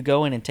rude for you to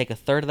go in and take a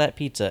third of that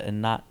pizza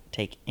and not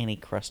take any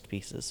crust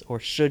pieces?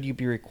 Or should you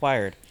be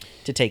required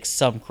to take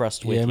some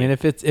crust with you? I mean,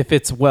 if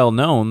it's well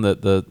known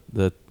that the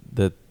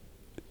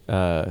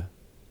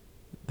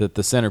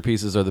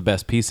centerpieces are the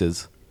best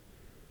pieces,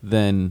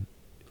 then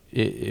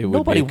it would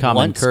Nobody be common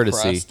wants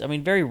courtesy crust. I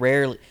mean, very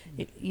rarely,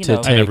 to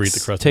I never eat the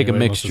crust take a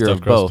anyway, most of mixture the of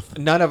stuffed crust.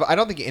 both. I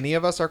don't think any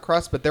of us are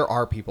crust, but there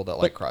are people that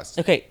like crust.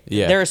 Okay,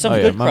 Yeah. there are some Oh,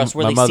 yeah. good My- crust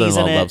where my they mother-in-law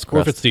season it. loves Or if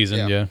crust. it's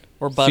seasoned, Yeah. yeah.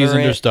 Or butter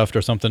seasoned or it. stuffed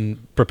or something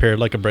prepared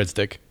like a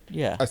breadstick.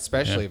 Yeah.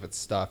 Especially Yeah. if it's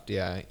stuffed.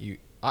 Yeah,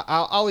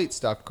 I'll eat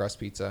stuffed crust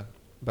pizza,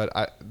 but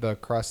the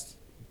crust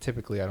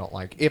typically I don't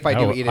like. If I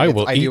do eat it,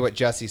 I do what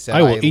Jesse said.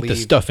 I will eat the leave-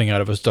 stuffing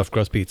out of a stuffed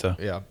crust pizza.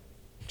 Yeah,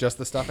 just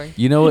the stuffing.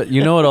 You know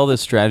what all this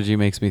strategy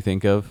makes me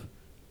think of?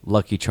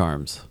 Lucky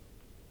Charms.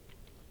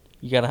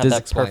 You got to have Does-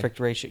 that Explain. perfect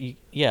ratio.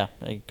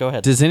 Go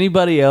ahead. Does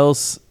anybody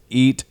else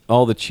eat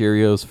all the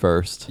Cheerios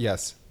first?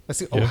 Yes. Let's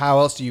see. Yeah. Oh, how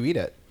else do you eat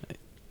it?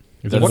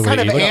 Is that What the way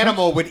kind to of eat it?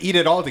 animal would eat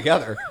it all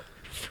together?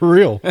 For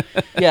real.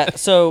 Yeah,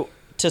 so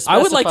to specify,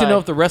 I would like to know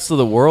if the rest of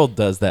the world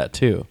does that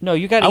too. No,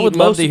 you got to I eat would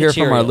love most to of the hear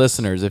from our Cheerios.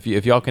 listeners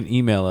if y'all can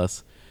email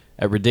us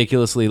at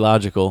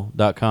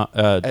ridiculouslylogical.com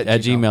at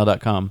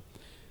gmail.com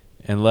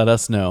and let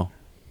us know.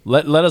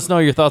 Let us know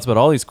your thoughts about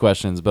all these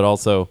questions, but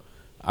also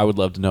I would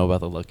love to know about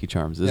the Lucky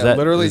Charms. Does just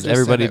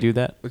everybody send do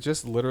that?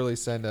 Just literally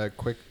send a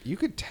quick. You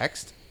could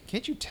text.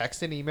 Can't you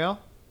text an email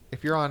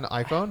if you're on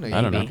iPhone?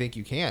 I don't know. I think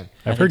you can.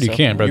 I've heard you so.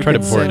 can, but You I tried it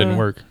can before. It send- didn't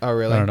work. Oh,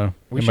 really? I don't know.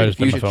 We It might should- have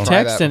been you my should phone. try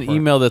Text that an before.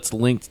 email that's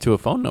linked to a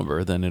phone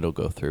number, then it'll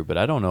go through. But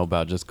I don't know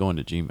about just going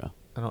to Gmail.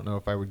 I don't know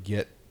if I would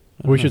get.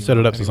 We should set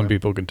it up so some Anyway.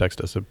 people can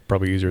text us. It's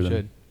probably easier than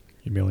Should.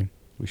 emailing.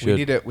 We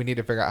should. We need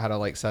to figure out how to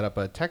like set up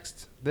a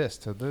text this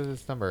to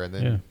this number and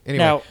then Yeah.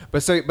 anyway. Now-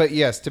 but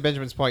yes, to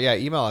Benjamin's point, yeah,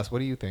 email us. What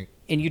do you think?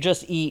 And you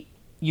just eat.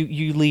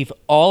 You leave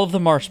all of the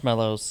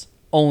marshmallows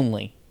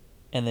only,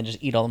 and then just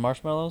eat all the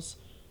marshmallows,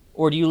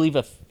 or do you leave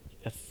a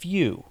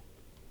few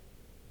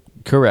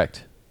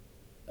Correct.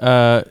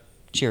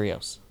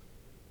 Cheerios?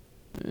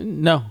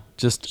 No,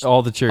 just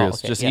all the Cheerios.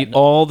 okay. Just Yeah, eat no.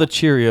 all the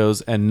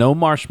Cheerios and no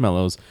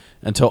marshmallows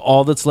until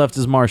all that's left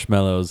is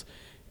marshmallows,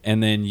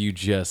 and then you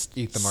just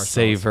Eat the marshmallows.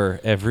 savor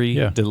every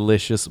Yeah.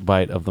 delicious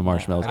bite of the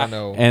marshmallows. I don't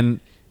know. And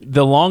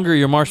the longer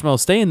your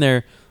marshmallows stay in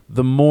there,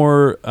 the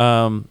more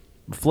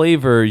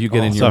flavor you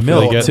get in your Stuff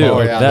really milk get too.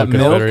 more. yeah. That Milk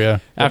is milk, better, yeah.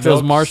 after The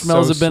those milk's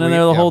marshmallows so have been in sweet,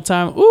 there the yeah. whole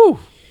time, ooh.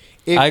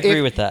 I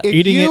agree with that. If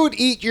Eating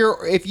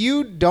if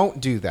you don't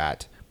do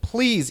that,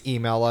 please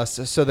email us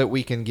so that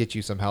we can get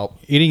you some help.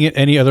 Eating it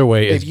any other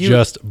way is If you-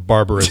 just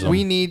barbarism.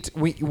 We need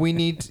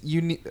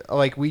you need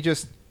like we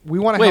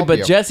want to Wait, help but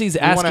you. Jesse's We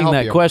wanna asking help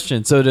that you.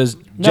 question. So does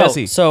No,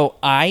 Jesse? so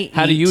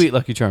How do you eat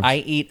Lucky Charms? I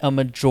eat a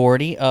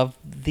majority of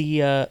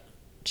the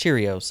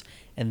Cheerios,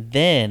 and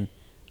then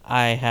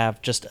I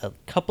have just a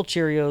couple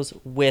Cheerios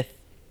with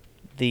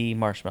the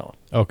marshmallow.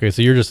 Okay,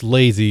 so you're just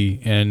lazy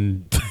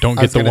and don't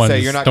I get was the gonna ones. say,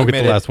 you're not Don't get the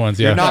committed. last ones.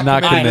 You're Yeah, not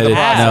not committed to committed. the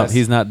No, process.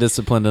 he's not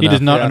disciplined enough. he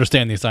does not Yeah.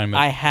 understand the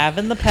assignment. I have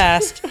in the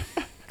past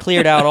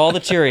cleared out all the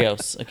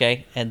Cheerios,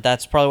 okay, and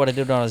that's probably what I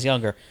did when I was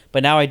younger.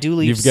 But now I do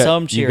leave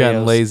some Cheerios. You've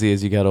gotten lazy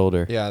as you got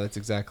older. Yeah, that's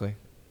exactly.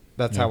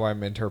 That's how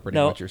I'm interpreting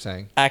No. what you're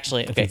saying.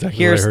 Actually, okay. exactly what I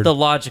Here's heard. the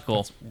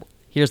logical.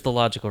 Here's the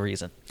logical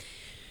reason.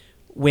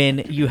 When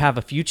you have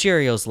a few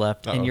Cheerios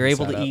left Uh-oh, and you're he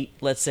able sat to up. eat,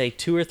 let's say,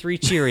 2 or 3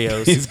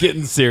 Cheerios, He's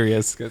getting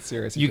serious. Get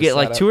serious. you get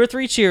like 2 or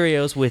 3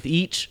 Cheerios with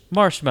each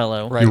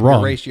marshmallow. right. You're Your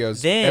wrong.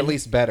 ratio's Then- at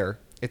least better.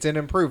 It's an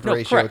improved No,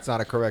 ratio. correct. It's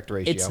not a correct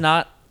ratio. It's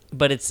not,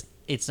 but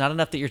it's not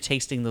enough that you're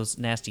tasting those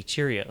nasty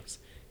Cheerios.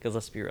 Because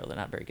let's be real, they're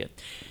not very good.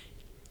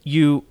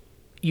 You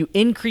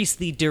increase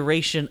the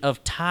duration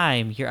of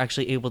time you're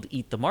actually able to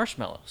eat the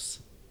marshmallows.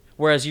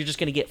 Whereas you're just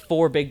going to get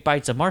 4 big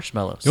bites of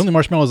marshmallows. The only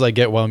marshmallows I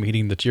get while I'm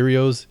eating the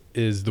Cheerios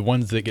is the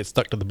ones that get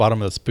stuck to the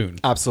bottom of the spoon.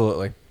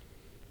 Absolutely.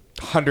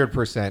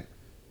 100%.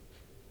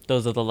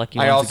 Those are the lucky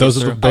I ones. also,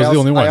 Those are the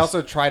only ones. I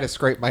also try to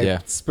scrape my Yeah.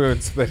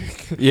 spoon so that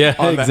it, Yeah,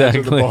 on the edge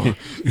of the exactly. bowl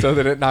so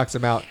that it knocks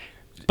them out.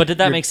 But did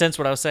that You're- make sense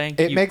what I was saying?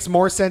 It You- makes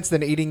more sense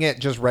than eating it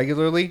just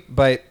regularly,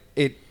 but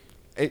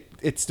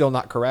it's still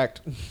not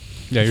correct.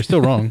 Yeah, you're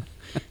still wrong.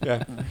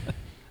 Yeah.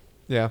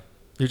 Yeah.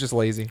 You're just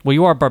lazy. Well,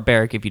 you are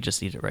barbaric if you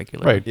just eat it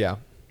regular. Right. Yeah.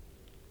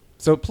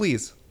 So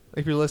please,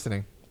 if you're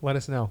listening, let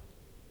us know.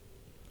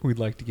 We'd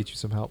like to get you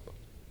some help.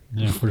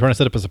 Yeah, we're trying to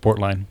set up a support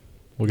line.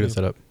 We'll get it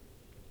set up.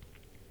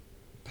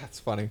 That's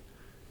funny.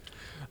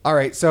 All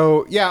right,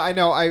 so yeah, I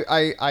know.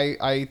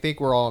 I think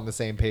we're all on the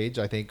same page.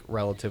 I think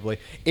relatively.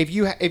 If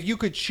you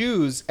could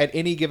choose at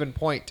any given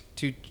point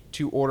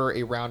to order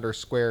a round or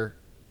square,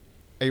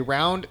 a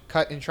round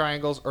cut in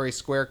triangles or a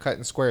square cut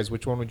in squares,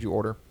 which one would you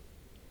order?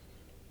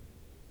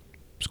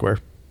 Square.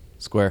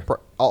 Square.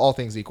 All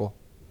things equal,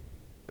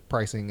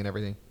 pricing and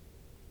everything.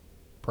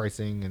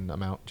 Pricing and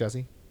amount,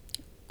 Jesse.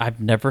 I've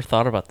never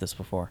thought about this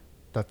before.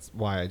 That's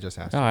why I just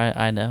asked. Oh,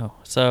 I know.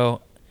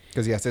 So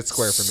Because yes, it's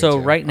square for me. So too.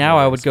 right I'm now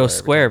I ordering would go every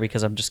square time.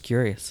 because I'm just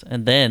curious,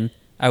 and then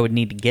I would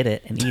need to get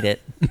it and eat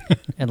it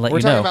and let We're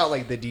you talking know. about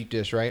like the deep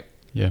dish, right?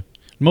 Yeah.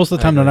 Most of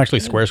the time, they're not actually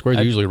square.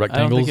 They're usually I don't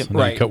rectangles, think it- and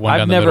then right. you cut one I've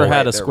down the never middle.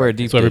 had a Right, square they're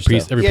deep So every dish.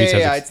 piece, though. every Yeah, piece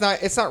yeah, has yeah.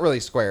 It's not really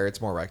square.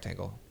 It's more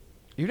rectangle.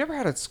 You've never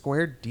had a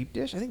square deep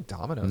dish? I think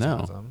Domino's No.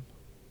 has them.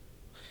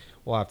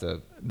 We'll have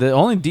to. The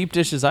only deep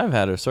dishes I've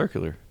had are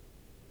circular.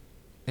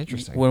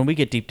 Interesting. When we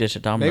get deep dish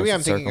at Domino's, Maybe I'm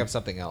it's thinking circle. of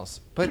something else,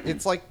 but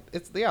it's like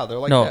they're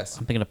like No, this.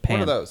 I'm thinking of What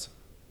pan. are those?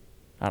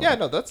 I don't Yeah,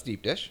 know. no, that's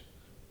deep dish.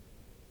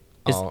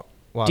 Is we'll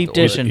have deep to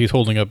dish order it. and- He's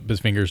holding up his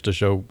fingers to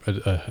show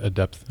a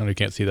depth. I know you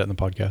can't see that in the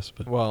podcast,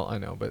 but Well, I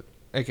know, but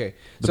okay.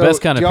 The So,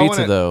 best kind do of y'all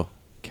pizza, wanna- though,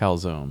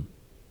 calzone.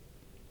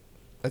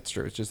 That's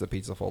true. It's just the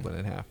pizza folded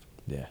in half.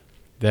 Yeah.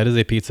 that is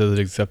a pizza that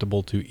is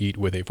acceptable to eat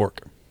with a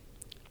fork.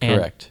 And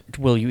Correct.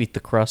 Will you eat the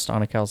crust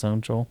on a calzone,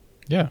 Joel?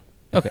 Yeah.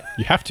 Okay.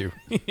 You have to.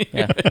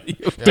 Yeah.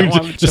 Dude,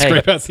 just Hey.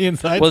 scrape out the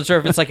inside. Well, sure.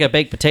 If it's like a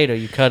baked potato,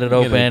 you cut it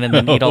open and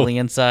then eat all the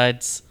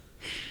insides.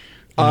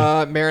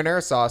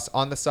 Marinara sauce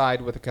on the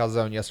side with a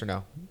calzone, yes or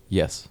no?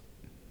 Yes.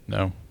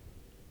 No.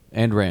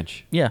 And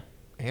ranch. Yeah.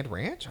 And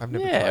ranch? I've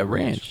never Yeah, tried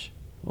ranch.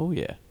 Oh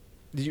yeah.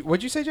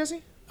 What'd you say,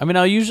 Jesse? I mean,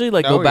 I'll usually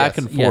like Oh, go back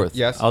yes. and Yeah. forth.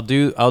 Yes. I'll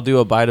do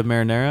a bite of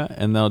marinara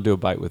and then I'll do a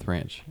bite with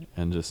ranch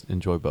and just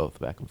enjoy both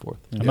back and forth.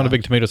 I'm not a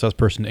big tomato sauce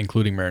person,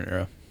 including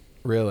marinara.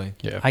 Really?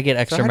 Yeah. I get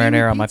extra how do you eat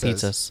marinara on my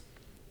pizzas?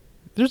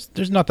 pizzas.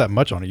 There's not that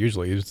much on it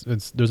usually.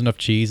 There's enough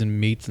cheese and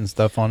meats and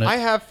stuff on it. I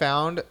have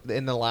found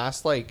in the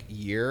last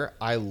year,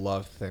 I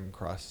love thin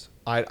crust.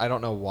 I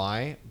don't know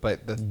why,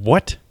 but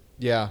What?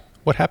 yeah,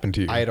 What happened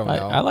to you? I don't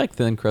know. I like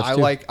thin crust. I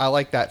too.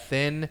 like that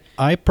thin.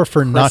 I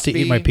prefer not to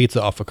eat my crispy-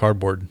 pizza off a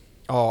cardboard.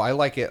 Oh, I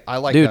like it. I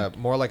like Dude,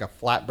 more like a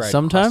flatbread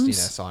sometimes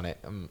crustiness on it.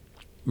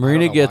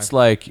 Marina know gets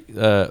why.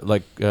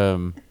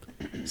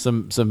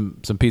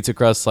 some pizza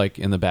crusts like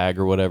in the bag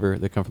or whatever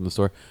that come from the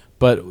store.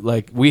 But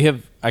like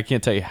I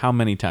can't tell you how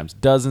many times,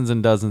 dozens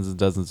and dozens and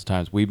dozens of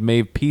times, we've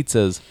made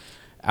pizzas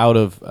out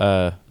of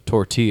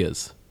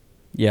tortillas.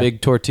 Yeah.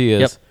 Big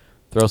tortillas. Yep.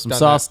 Throw some Done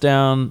sauce that.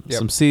 down, Yep.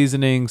 some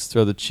seasonings,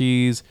 throw the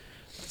cheese,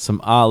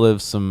 some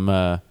olives, some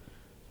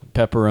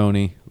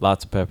pepperoni,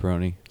 lots of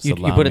pepperoni. You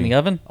put it in salami, the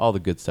oven? All the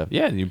good stuff.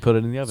 Yeah, you put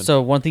it in the oven.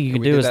 So one thing you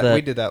can we do did is that,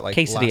 we did that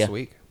quesadilla. last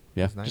week.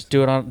 Yeah. It was nice. Just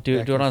do it on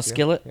Yeah, do it on a quesadilla.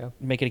 skillet. Yeah.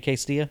 Make it a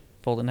quesadilla.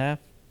 Fold it in half.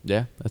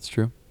 Yeah, that's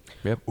true.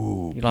 Yep.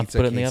 Ooh, You don't have to pizza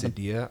put it in the oven.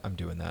 quesadilla. I'm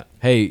doing that.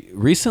 Hey,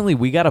 recently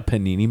we got a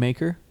panini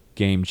maker,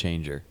 game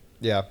changer.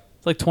 Yeah,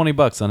 It's like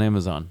 $20 on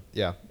Amazon,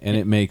 yeah. and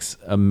it makes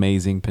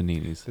amazing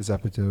paninis. This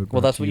episode.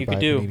 Well, that's what you could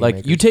do.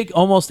 Like you take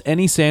almost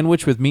any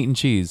sandwich with meat and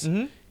cheese,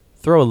 Mm-hmm.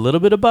 throw a little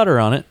bit of butter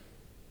on it,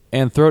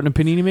 and throw it in a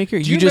panini maker.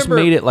 Do You you just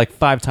remember- made it like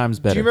 5 times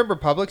Do better. you remember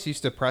Publix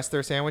used to press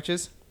their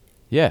sandwiches?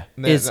 Yeah.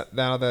 And then, Is-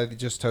 now that they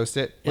just toast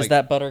it. Is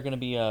that butter going to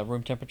be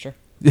room temperature?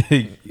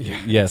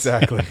 Yes.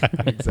 Exactly.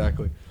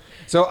 Exactly.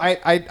 So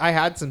I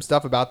had some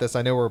stuff about this.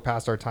 I know we're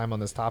past our time on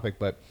this topic,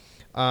 but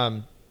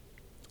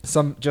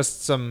some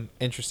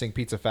interesting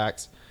pizza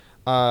facts.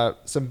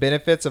 Some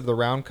benefits of the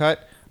round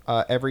cut.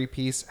 Every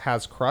piece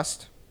has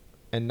crust,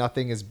 and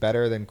nothing is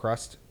better than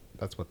crust.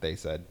 That's what they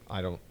said.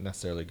 I don't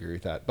necessarily agree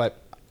with that,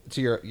 but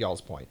to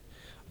y'all's point,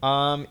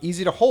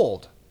 easy to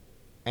hold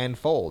and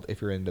fold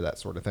if you're into that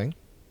sort of thing.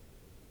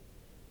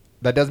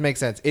 That does make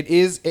sense.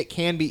 It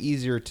can be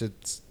easier to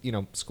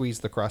squeeze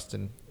the crust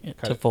and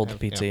cut To it fold in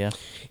the half, pizza, yeah.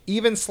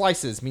 Even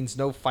slices means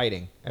no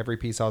fighting. Every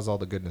piece has all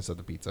the goodness of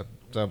the pizza.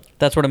 So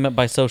That's what I meant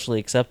by socially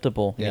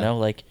acceptable. Yeah. You know,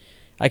 like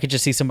I could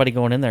just see somebody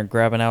going in there and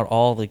grabbing out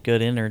all the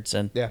good innards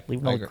and yeah,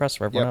 leaving I all agree. the crust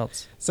for everyone Yep.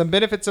 else. Some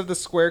benefits of the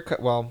square cut.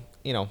 Well,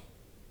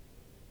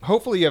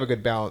 hopefully you have a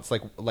good balance,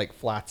 like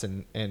flats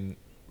and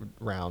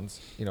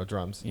rounds.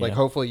 Drums. Like Yeah.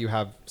 hopefully you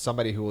have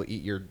somebody who will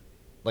eat your.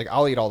 Like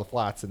I'll eat all the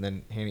flats and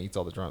then Hannah eats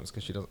all the drums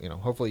because she doesn't.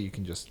 Hopefully you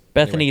can just.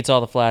 Bethany anyway. eats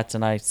all the flats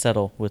and I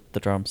settle with the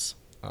drums.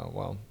 Oh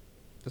well,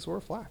 this were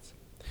flats.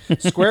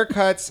 Square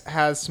cuts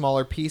has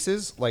smaller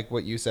pieces, like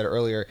what you said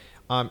earlier.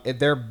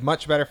 They're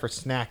much better for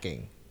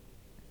snacking.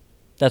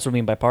 That's what I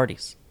mean by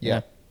parties.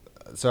 Yeah.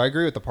 So I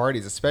agree with the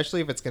parties,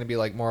 especially if it's going to be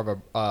like more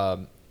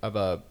of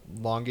a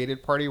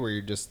elongated party where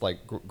you're just like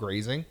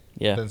grazing.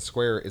 Yeah. Then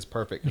square is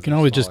perfect. 'cause You can they're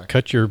always smaller.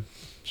 just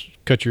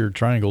cut your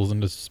triangles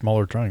into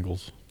smaller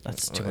triangles.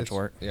 That's too It's- much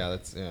work. Yeah,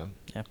 that's yeah.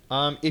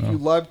 Yeah. If you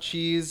love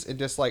cheese and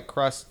dislike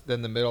crust,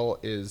 then the middle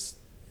is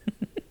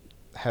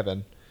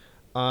heaven.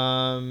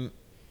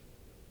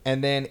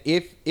 And then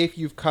if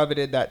you've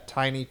coveted that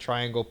tiny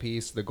triangle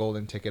piece, the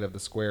golden ticket of the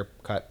square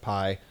cut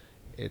pie,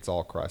 it's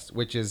all crust,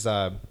 which is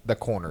the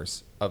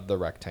corners of the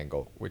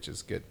rectangle, which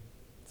is good.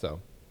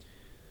 So,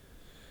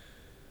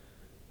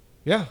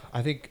 yeah,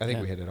 I think we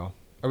hit it all.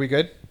 Are we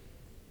good?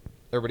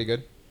 Everybody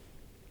good?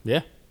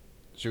 Yeah.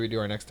 Should we do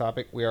our next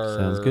topic? We are.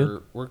 Sounds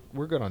good.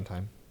 We're good on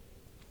time.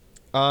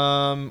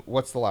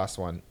 What's the last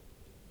one?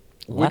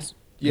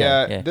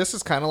 Yeah. This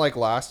is kind of like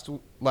last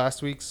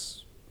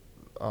week's.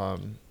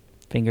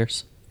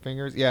 Fingers.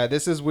 Yeah,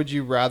 this is: would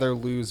you rather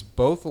lose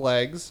both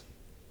legs,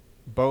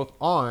 both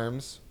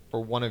arms,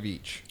 or one of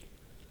each?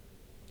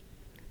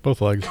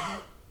 Both legs.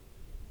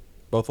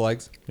 Both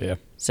legs. Yeah.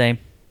 Same.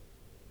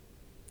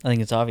 I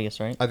think it's obvious,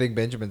 right? I think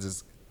Benjamin's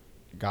has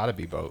got to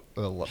be both.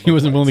 He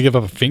wasn't willing to give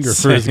up a finger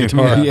for his Same,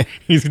 guitar. yeah.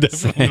 He's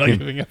definitely not Same.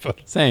 giving up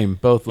Same,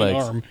 both an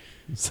legs. arm.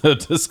 So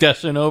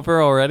discussion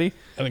over already?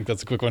 I think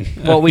that's a quick one.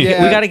 Well, we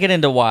Yeah. got to get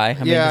into why.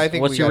 I mean, I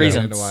think what's we your gotta get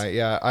reasons? into why.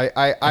 Yeah,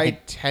 I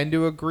tend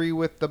to agree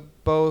with the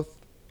both.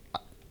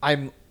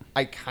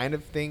 I kind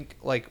of think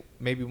like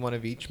maybe one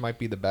of each might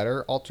be the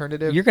better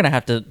alternative. You're going to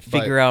have to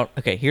figure out,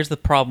 okay, here's the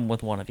problem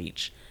with one of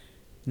each.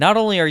 Not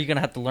only are you going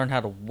to have to learn how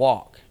to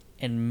walk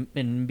and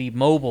be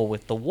mobile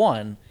with the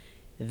one,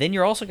 then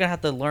you're also going to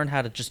have to learn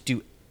how to just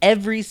do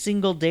every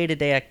single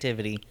day-to-day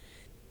activity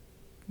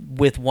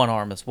with one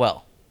arm as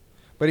well.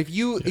 But if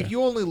you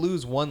only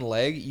lose one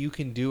leg, you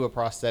can do a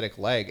prosthetic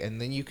leg, and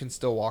then you can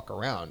still walk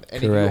around.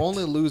 And if Correct. you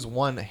only lose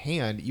one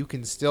hand, you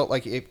can still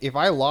like if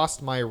I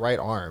lost my right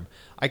arm,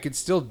 I could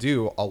still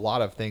do a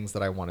lot of things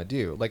that I want to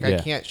do. Like I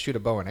Yeah. can't shoot a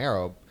bow and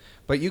arrow,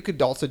 but you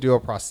could also do a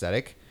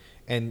prosthetic,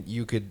 and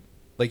you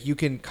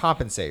can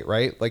compensate,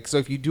 right? Like so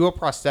if you do a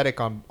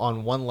prosthetic on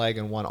one leg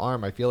and one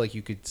arm, I feel like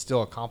you could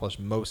still accomplish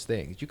most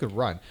things. You could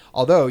run,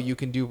 although you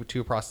can do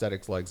two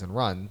prosthetics legs and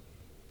run.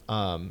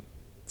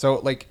 So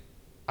like.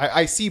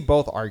 I see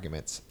both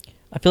arguments.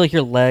 I feel like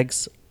your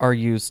legs are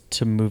used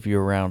to move you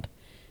around.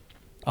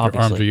 Your arms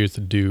are Obviously. used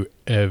to do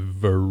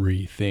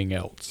everything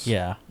else.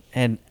 Yeah.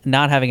 And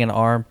not having an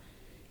arm.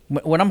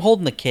 When I'm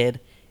holding the kid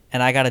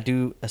and I got to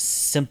do a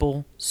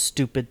simple,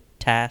 stupid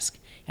task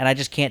and I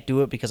just can't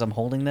do it because I'm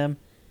holding them,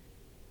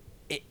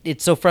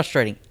 it's so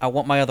frustrating. I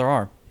want my other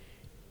arm.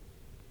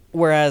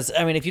 Whereas,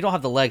 I mean, if you don't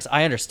have the legs,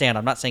 I understand.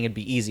 I'm not saying it'd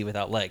be easy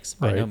without legs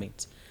by no Right.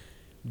 means.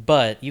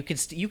 But you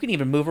can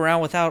even move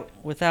around without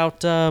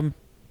a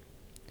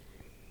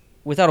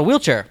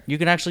wheelchair. You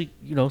can actually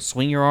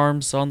swing your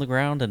arms on the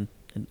ground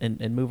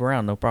and move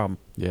around, no problem.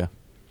 Yeah.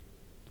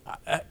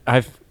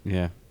 I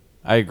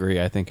agree.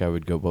 I think I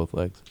would go both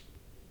legs.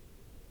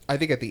 I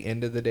think at the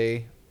end of the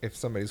day, if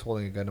somebody's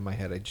holding a gun to my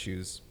head, I'd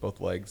choose both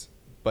legs.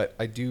 But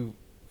I do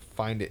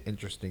find it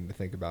interesting to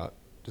think about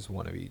just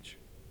one of each.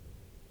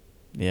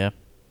 Yeah.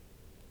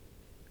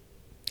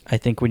 I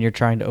think when you're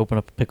trying to open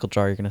up a pickle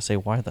jar, you're going to say,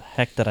 why the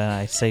heck did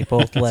I say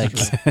both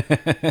legs?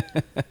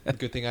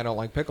 Good thing I don't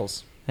like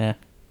pickles. Yeah.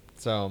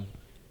 So,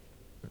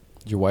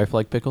 Does your wife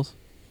like pickles?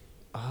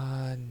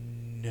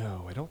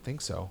 no, I don't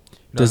think so.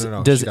 No, Does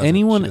no, does she doesn't.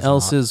 anyone She does not.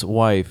 else's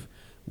wife,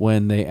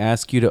 when they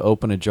ask you to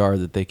open a jar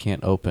that they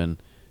can't open,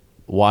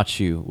 watch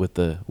you with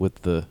the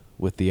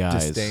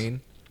eyes?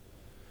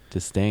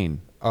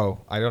 Disdain. Oh,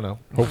 I don't know.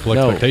 Hopeful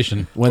No.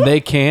 expectation. When they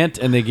can't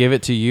and they give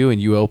it to you and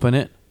you open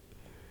it,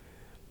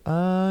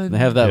 they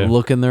have that Yeah.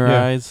 look in their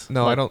Yeah. eyes.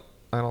 No, I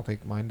don't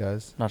think mine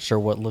does. Not sure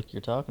what look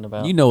you're talking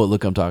about. You know what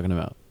look I'm talking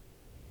about.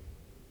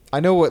 I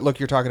know what look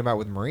you're talking about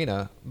with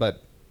Marina,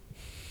 but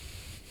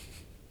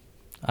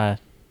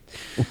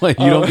What,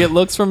 you don't get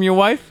looks from your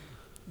wife?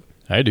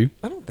 I do.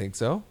 I don't think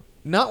so.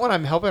 Not when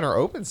I'm helping her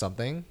open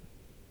something.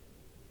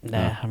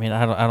 Nah, I mean,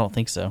 I don't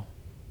think so.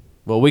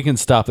 Well, we can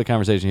stop the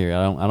conversation here.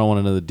 I don't want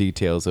to know the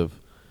details of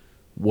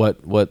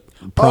what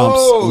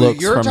prompts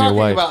looks you're from your talking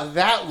wife. about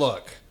that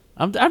look.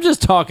 I'm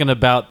just talking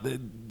about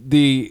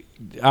the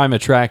I'm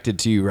attracted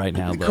to you right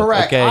now. Look,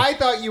 Correct. Okay? I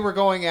thought you were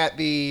going at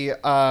the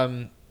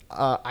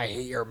I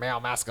hate your male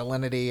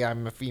masculinity.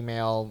 I'm a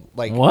female.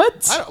 Like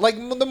What? I don't, like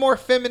the more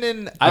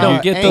feminine. I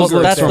don't get those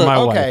angle looks there. from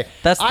my wife. Okay,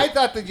 That's I the-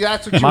 thought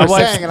that's what you my were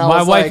wife, saying, and I my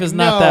was wife like, is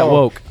not that no.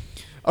 woke.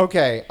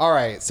 Okay, all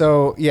right.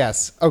 So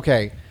yes,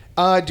 okay.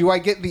 Do I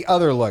get the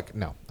other look?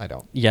 No, I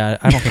don't. Yeah,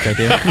 I don't think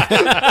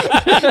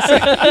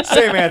I do.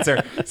 Same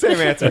answer. Same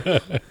answer.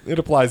 It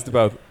applies to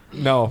both.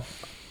 No,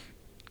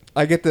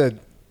 I get the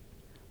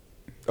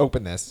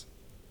openness.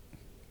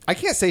 I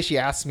can't say she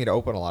asks me to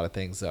open a lot of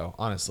things, though.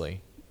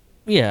 Honestly,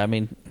 Yeah, I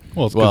mean,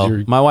 Well, it's Well, because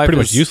you're my wife pretty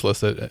much is-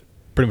 useless at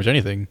pretty much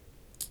anything.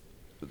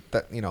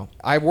 that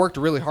I worked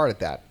really hard at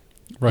that.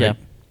 Right. yeah.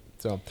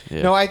 So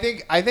Yeah. no, I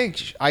think I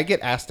get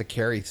asked to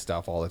carry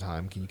stuff all the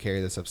time. Can you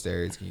carry this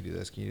upstairs? Can you do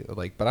this? Can you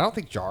but I don't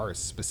think jars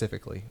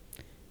specifically.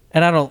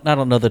 And I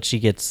don't know that she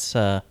gets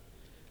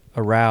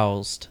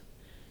aroused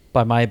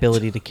by my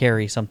ability to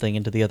carry something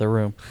into the other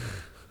room.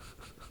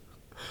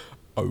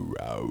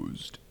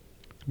 Aroused.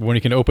 But when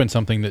you can open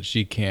something that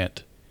she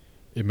can't,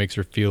 it makes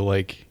her feel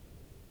like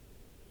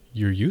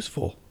you're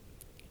useful.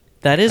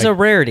 That is I- a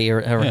rarity.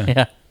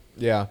 Yeah.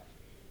 Yeah.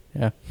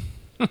 Yeah.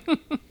 Yeah.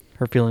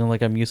 Her feeling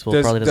like I'm useful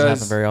probably doesn't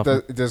happen very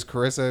often. Does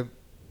Carissa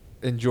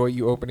enjoy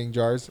you opening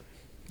jars?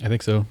 I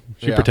think so.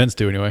 She Yeah. pretends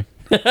to anyway.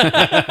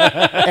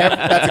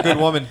 That's a good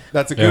woman.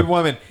 That's a good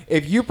woman.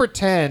 If you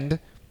pretend,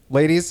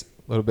 ladies, a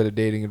little bit of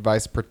dating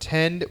advice,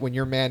 pretend when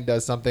your man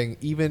does something,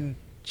 even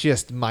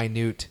just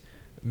minute,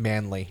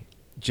 manly,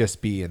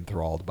 just be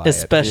enthralled by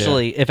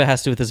Especially if it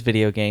has to do with his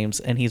video games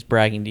and he's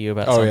bragging to you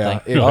about Oh,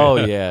 something. yeah. Oh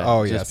yeah.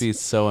 Oh, Just yes. be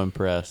so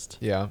impressed.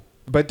 Yeah.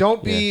 But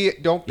don't be.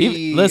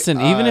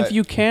 Listen, even if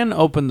you can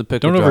open the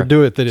pickle Don't jar,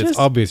 overdo it that it's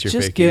obvious you're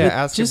just faking. give Yeah, it.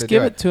 ask him Just to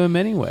give do it to him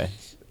anyway.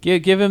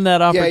 Give him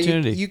that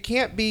opportunity. Yeah, you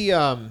can't be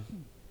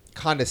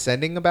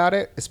condescending about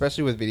it,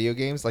 especially with video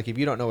games. Like if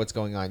you don't know what's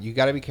going on, you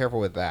got to be careful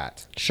with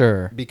that.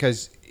 Sure.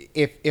 Because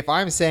if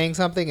I'm saying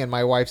something and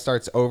my wife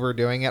starts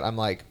overdoing it, I'm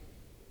like,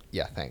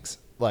 yeah, thanks.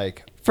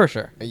 Like For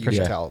sure. you For can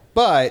sure. tell.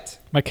 But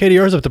My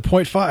KDR's up to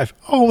 0.5.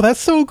 Oh,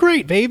 that's so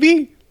great,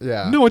 baby.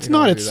 yeah, No, it's you don't not.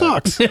 wanna It do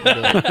sucks.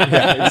 that.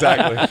 Yeah,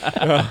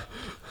 exactly.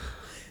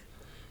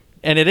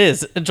 And it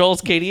is.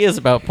 Joel's KD is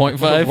about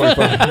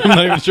 0.5. I'm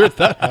not even sure it's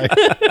that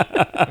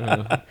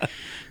high.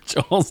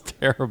 Joel's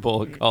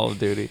terrible at Call of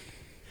Duty.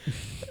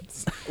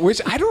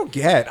 Which I don't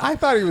get. I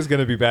thought he was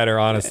going to be better,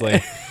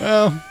 honestly.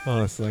 Well,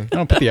 Honestly. I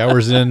don't put the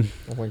hours in.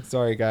 I'm like,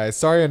 sorry, guys.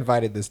 Sorry I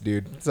invited this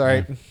dude.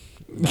 Sorry.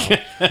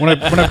 When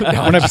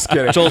I Just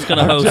kidding. Joel's going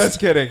to host. Just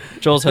kidding.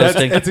 Joel's That's,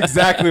 hosting. that's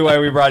exactly why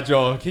we brought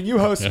Joel. Can you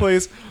host,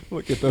 please?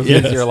 Look at those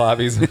Yes. easier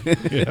lobbies.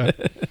 yeah.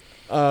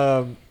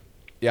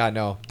 Yeah,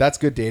 no. That's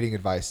good dating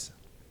advice.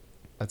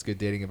 That's good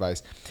dating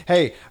advice.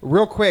 Hey,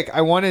 real quick,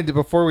 I wanted to,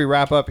 before we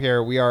wrap up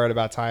here, we are at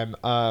about time.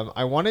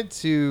 I wanted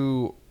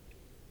to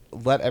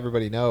let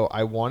everybody know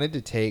I wanted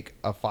to take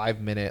a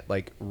 5-minute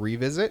like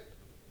revisit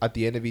at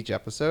the end of each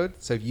episode.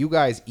 So if you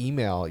guys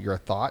email your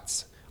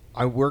thoughts,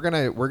 we're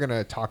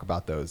gonna talk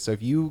about those. So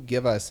if you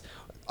give us,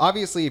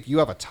 obviously, if you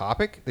have a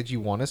topic that you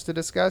want us to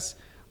discuss,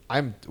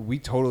 we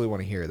totally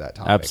want to hear that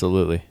topic.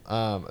 Absolutely.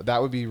 That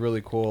would be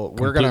really cool.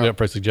 We're Completely gonna up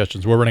for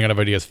suggestions. We're running out of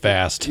ideas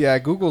fast. yeah,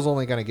 Google's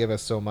only gonna give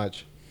us so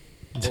much.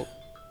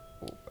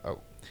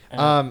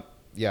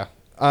 Yeah.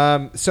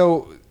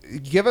 So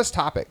give us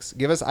topics,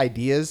 give us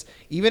ideas,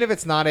 even if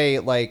it's not a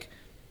like,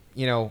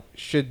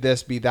 should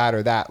this be that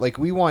or that? Like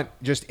we want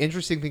just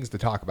interesting things to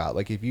talk about.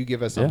 Like if you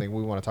give us something,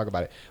 we want to talk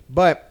about it.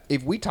 But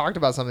if we talked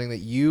about something that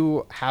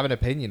you have an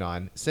opinion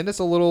on, send us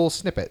a little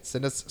snippet.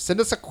 Send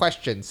us a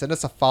question. Send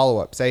us a follow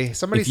up. Say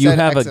somebody If you said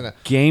have X a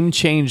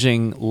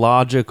game-changing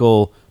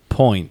logical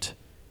point,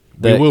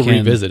 We that will can-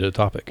 revisit a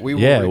topic. we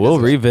will We'll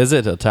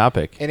revisit. revisit a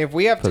topic. And if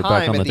we have Put it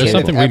back time on at the the There's end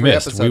something of we every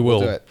missed. episode, We we'll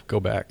do will it. go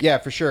back. Yeah,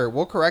 for sure.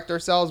 We'll correct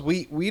ourselves.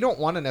 We don't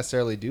want to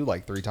necessarily do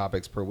like 3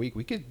 topics per week.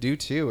 We could do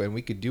 2, and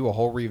we could do a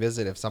whole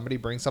revisit. If somebody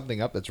brings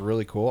something up that's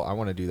really cool, I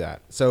want to do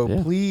that. So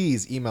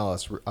please email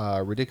us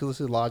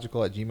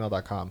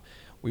ridiculouslylogical@gmail.com.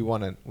 We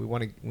want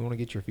to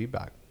get your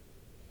feedback.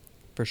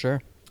 For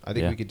sure. I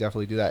think we could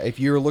definitely do that. If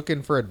you're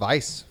looking for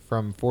advice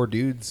from 4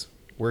 dudes,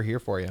 we're here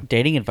for you.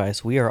 Dating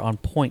advice. We are on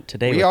point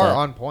today. We are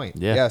on point.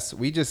 Yeah. Yes,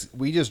 we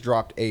just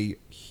dropped a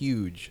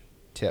huge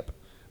tip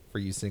for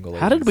you single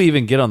ladies. How did we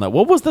even get on that?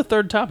 What was the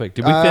third topic?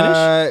 Did we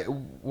finish?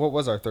 What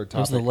was our third It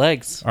was topic? the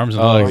legs. Arms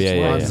and Oh, legs.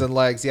 yeah. Arms and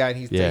legs. Yeah, and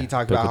he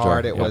talked pickle about how jar.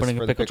 hard it was Opening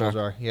a for the pickle pickle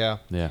jar. jar. Yeah,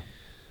 Yeah.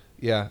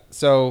 yeah.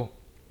 So,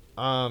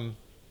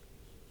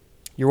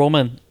 Your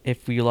woman,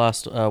 if you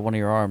lost one of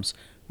your arms,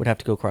 would have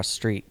to go across the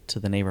street to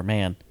the neighbor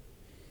man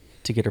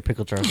to get her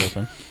pickle jars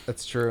open.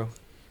 that's true.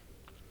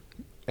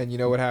 And you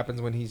know what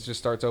happens when he just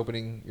starts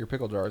opening your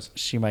pickle jars?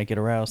 She might get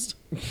aroused.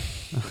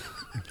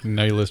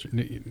 Now you lost.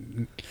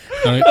 You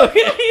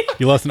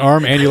lost an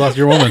arm and you lost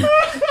your woman.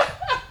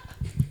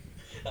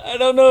 I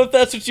don't know if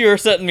that's what you were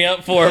setting me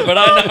up for, but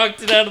I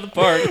knocked it out of the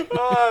park.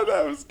 Oh,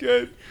 that was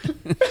good.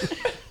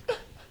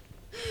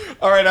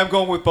 All right, I'm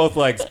going with both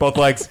legs. Both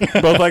legs.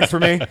 Both legs for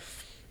me.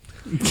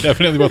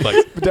 Definitely both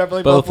legs.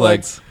 Definitely Both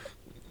legs.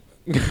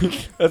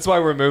 That's why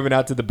we're moving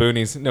out to the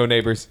boonies. No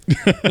neighbors.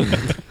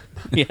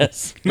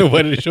 Yes.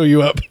 Nobody to show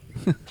you up.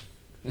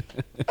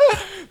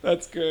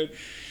 That's good.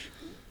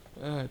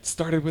 It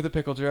started with a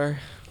pickle jar.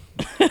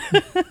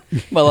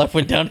 My life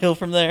went downhill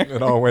from there.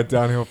 It all went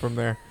downhill from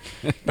there.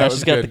 Now That she's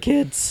was got good. the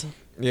kids.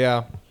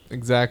 Yeah,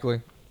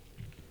 exactly.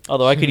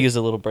 Although I could use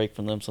a little break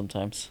from them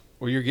sometimes.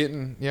 Well, you're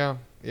getting, yeah.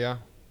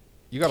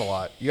 You got a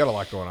lot. You got a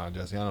lot going on,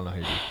 Jesse. I don't know how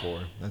you did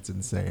 4. That's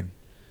insane.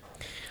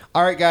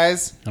 All right,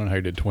 guys. I don't know how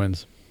you did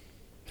twins.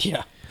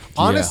 Yeah.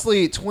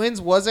 Honestly, twins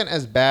wasn't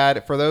as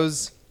bad for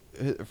those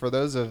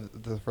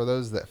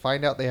that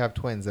find out they have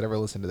twins that ever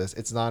listen to this.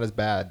 It's not as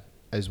bad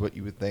as what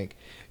you would think.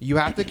 You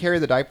have to carry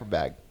the diaper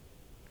bag.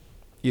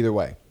 Either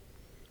way.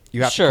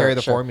 You have to carry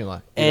the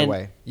formula either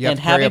way. You have and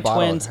to carry having a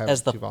bottle twins have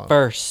as the 2 bottles.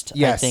 first, I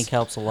Yes. think,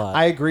 helps a lot.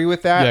 I agree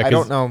with that. Yeah, I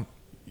don't 'cause- know.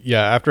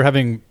 Yeah, after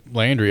having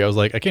Landry, I was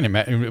like, I can't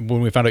imagine.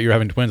 When we found out you were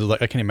having twins, I was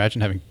like, I can't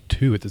imagine having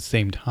 2 at the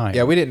same time.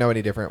 Yeah, we didn't know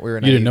any different. We were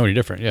You didn't naive. know any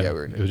different. Yeah, Yeah, we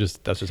were it was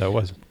just that's just how it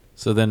was.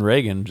 So then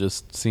Reagan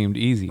just seemed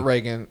easy.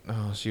 Reagan,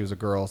 she was a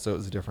girl, so it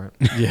was different.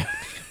 Yeah.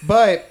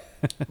 But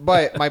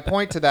my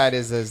point to that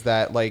is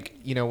that, like,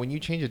 when you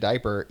change a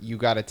diaper, you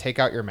got to take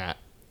out your mat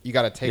You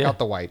got to take out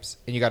the wipes,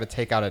 and you got to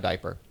take out a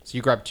diaper. So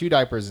you grab 2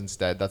 diapers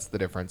instead. That's the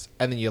difference.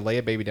 And then you lay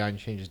a baby down and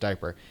change his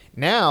diaper.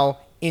 Now,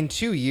 in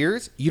 2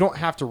 years, you don't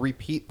have to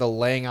repeat the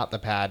laying out the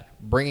pad,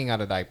 bringing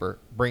out a diaper,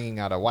 bringing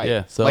out a wipe.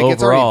 Yeah, so like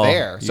it's overall, already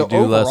there. you So do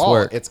overall,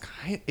 less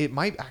work. it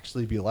might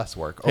actually be less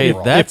work. Hey,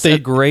 overall. that's If they- a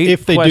great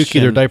if they do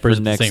keep their question diapers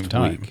for at the next same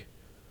time. week.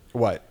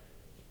 What?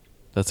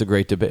 That's a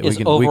great debate.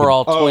 Is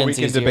overall Oh, we twins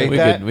can easier? debate we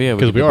that? could, yeah,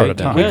 Because could we are debate out of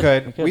that. time. We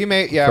could. Okay. We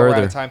may. Yeah, we're out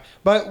Further. of time.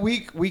 But we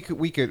could.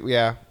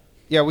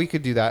 Yeah, we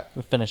could do that.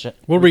 We'll finish it.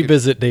 We'll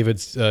revisit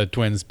David's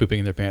twins pooping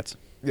in their pants.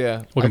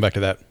 Yeah. We'll come back to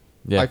that.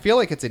 Yeah. I feel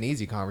like it's an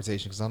easy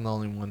conversation because I'm the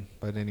only one.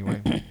 But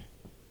anyway.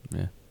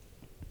 Yeah.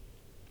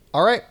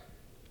 All right.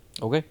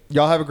 Okay.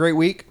 Y'all have a great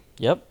week.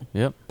 Yep.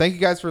 Yep. Thank you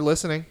guys for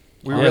listening.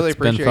 We Yeah, really it's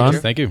been appreciate fun. you.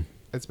 Thank you.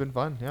 It's been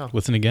fun. Yeah.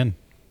 Listen again.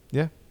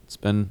 Yeah. It's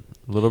been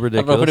a little I don't know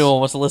if ridiculous. anyone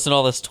wants to listen to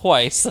all this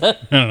twice. I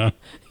don't know.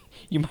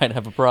 You might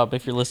have a problem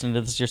if you're listening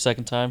to this your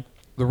second time.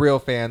 The real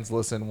fans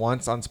listen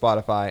once on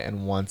Spotify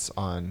and once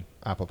on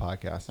Apple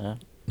Podcasts. Yeah.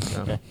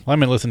 Yeah. Okay. Well, I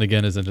meant listen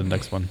again isn't the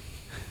next one.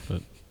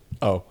 But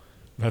Oh,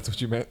 that's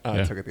what you meant? I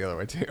Yeah. took it the other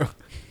way too.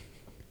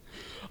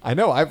 I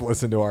know I've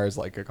listened to ours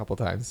like a couple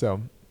times,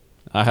 so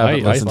I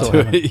haven't I listened still to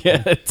haven't. it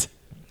yet.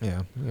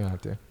 yeah, you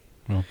have to.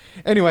 well,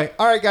 Anyway,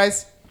 all right,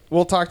 guys.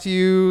 We'll talk to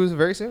you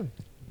very soon.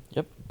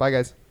 Yep. Bye,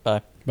 guys.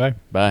 Bye. bye.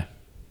 Bye.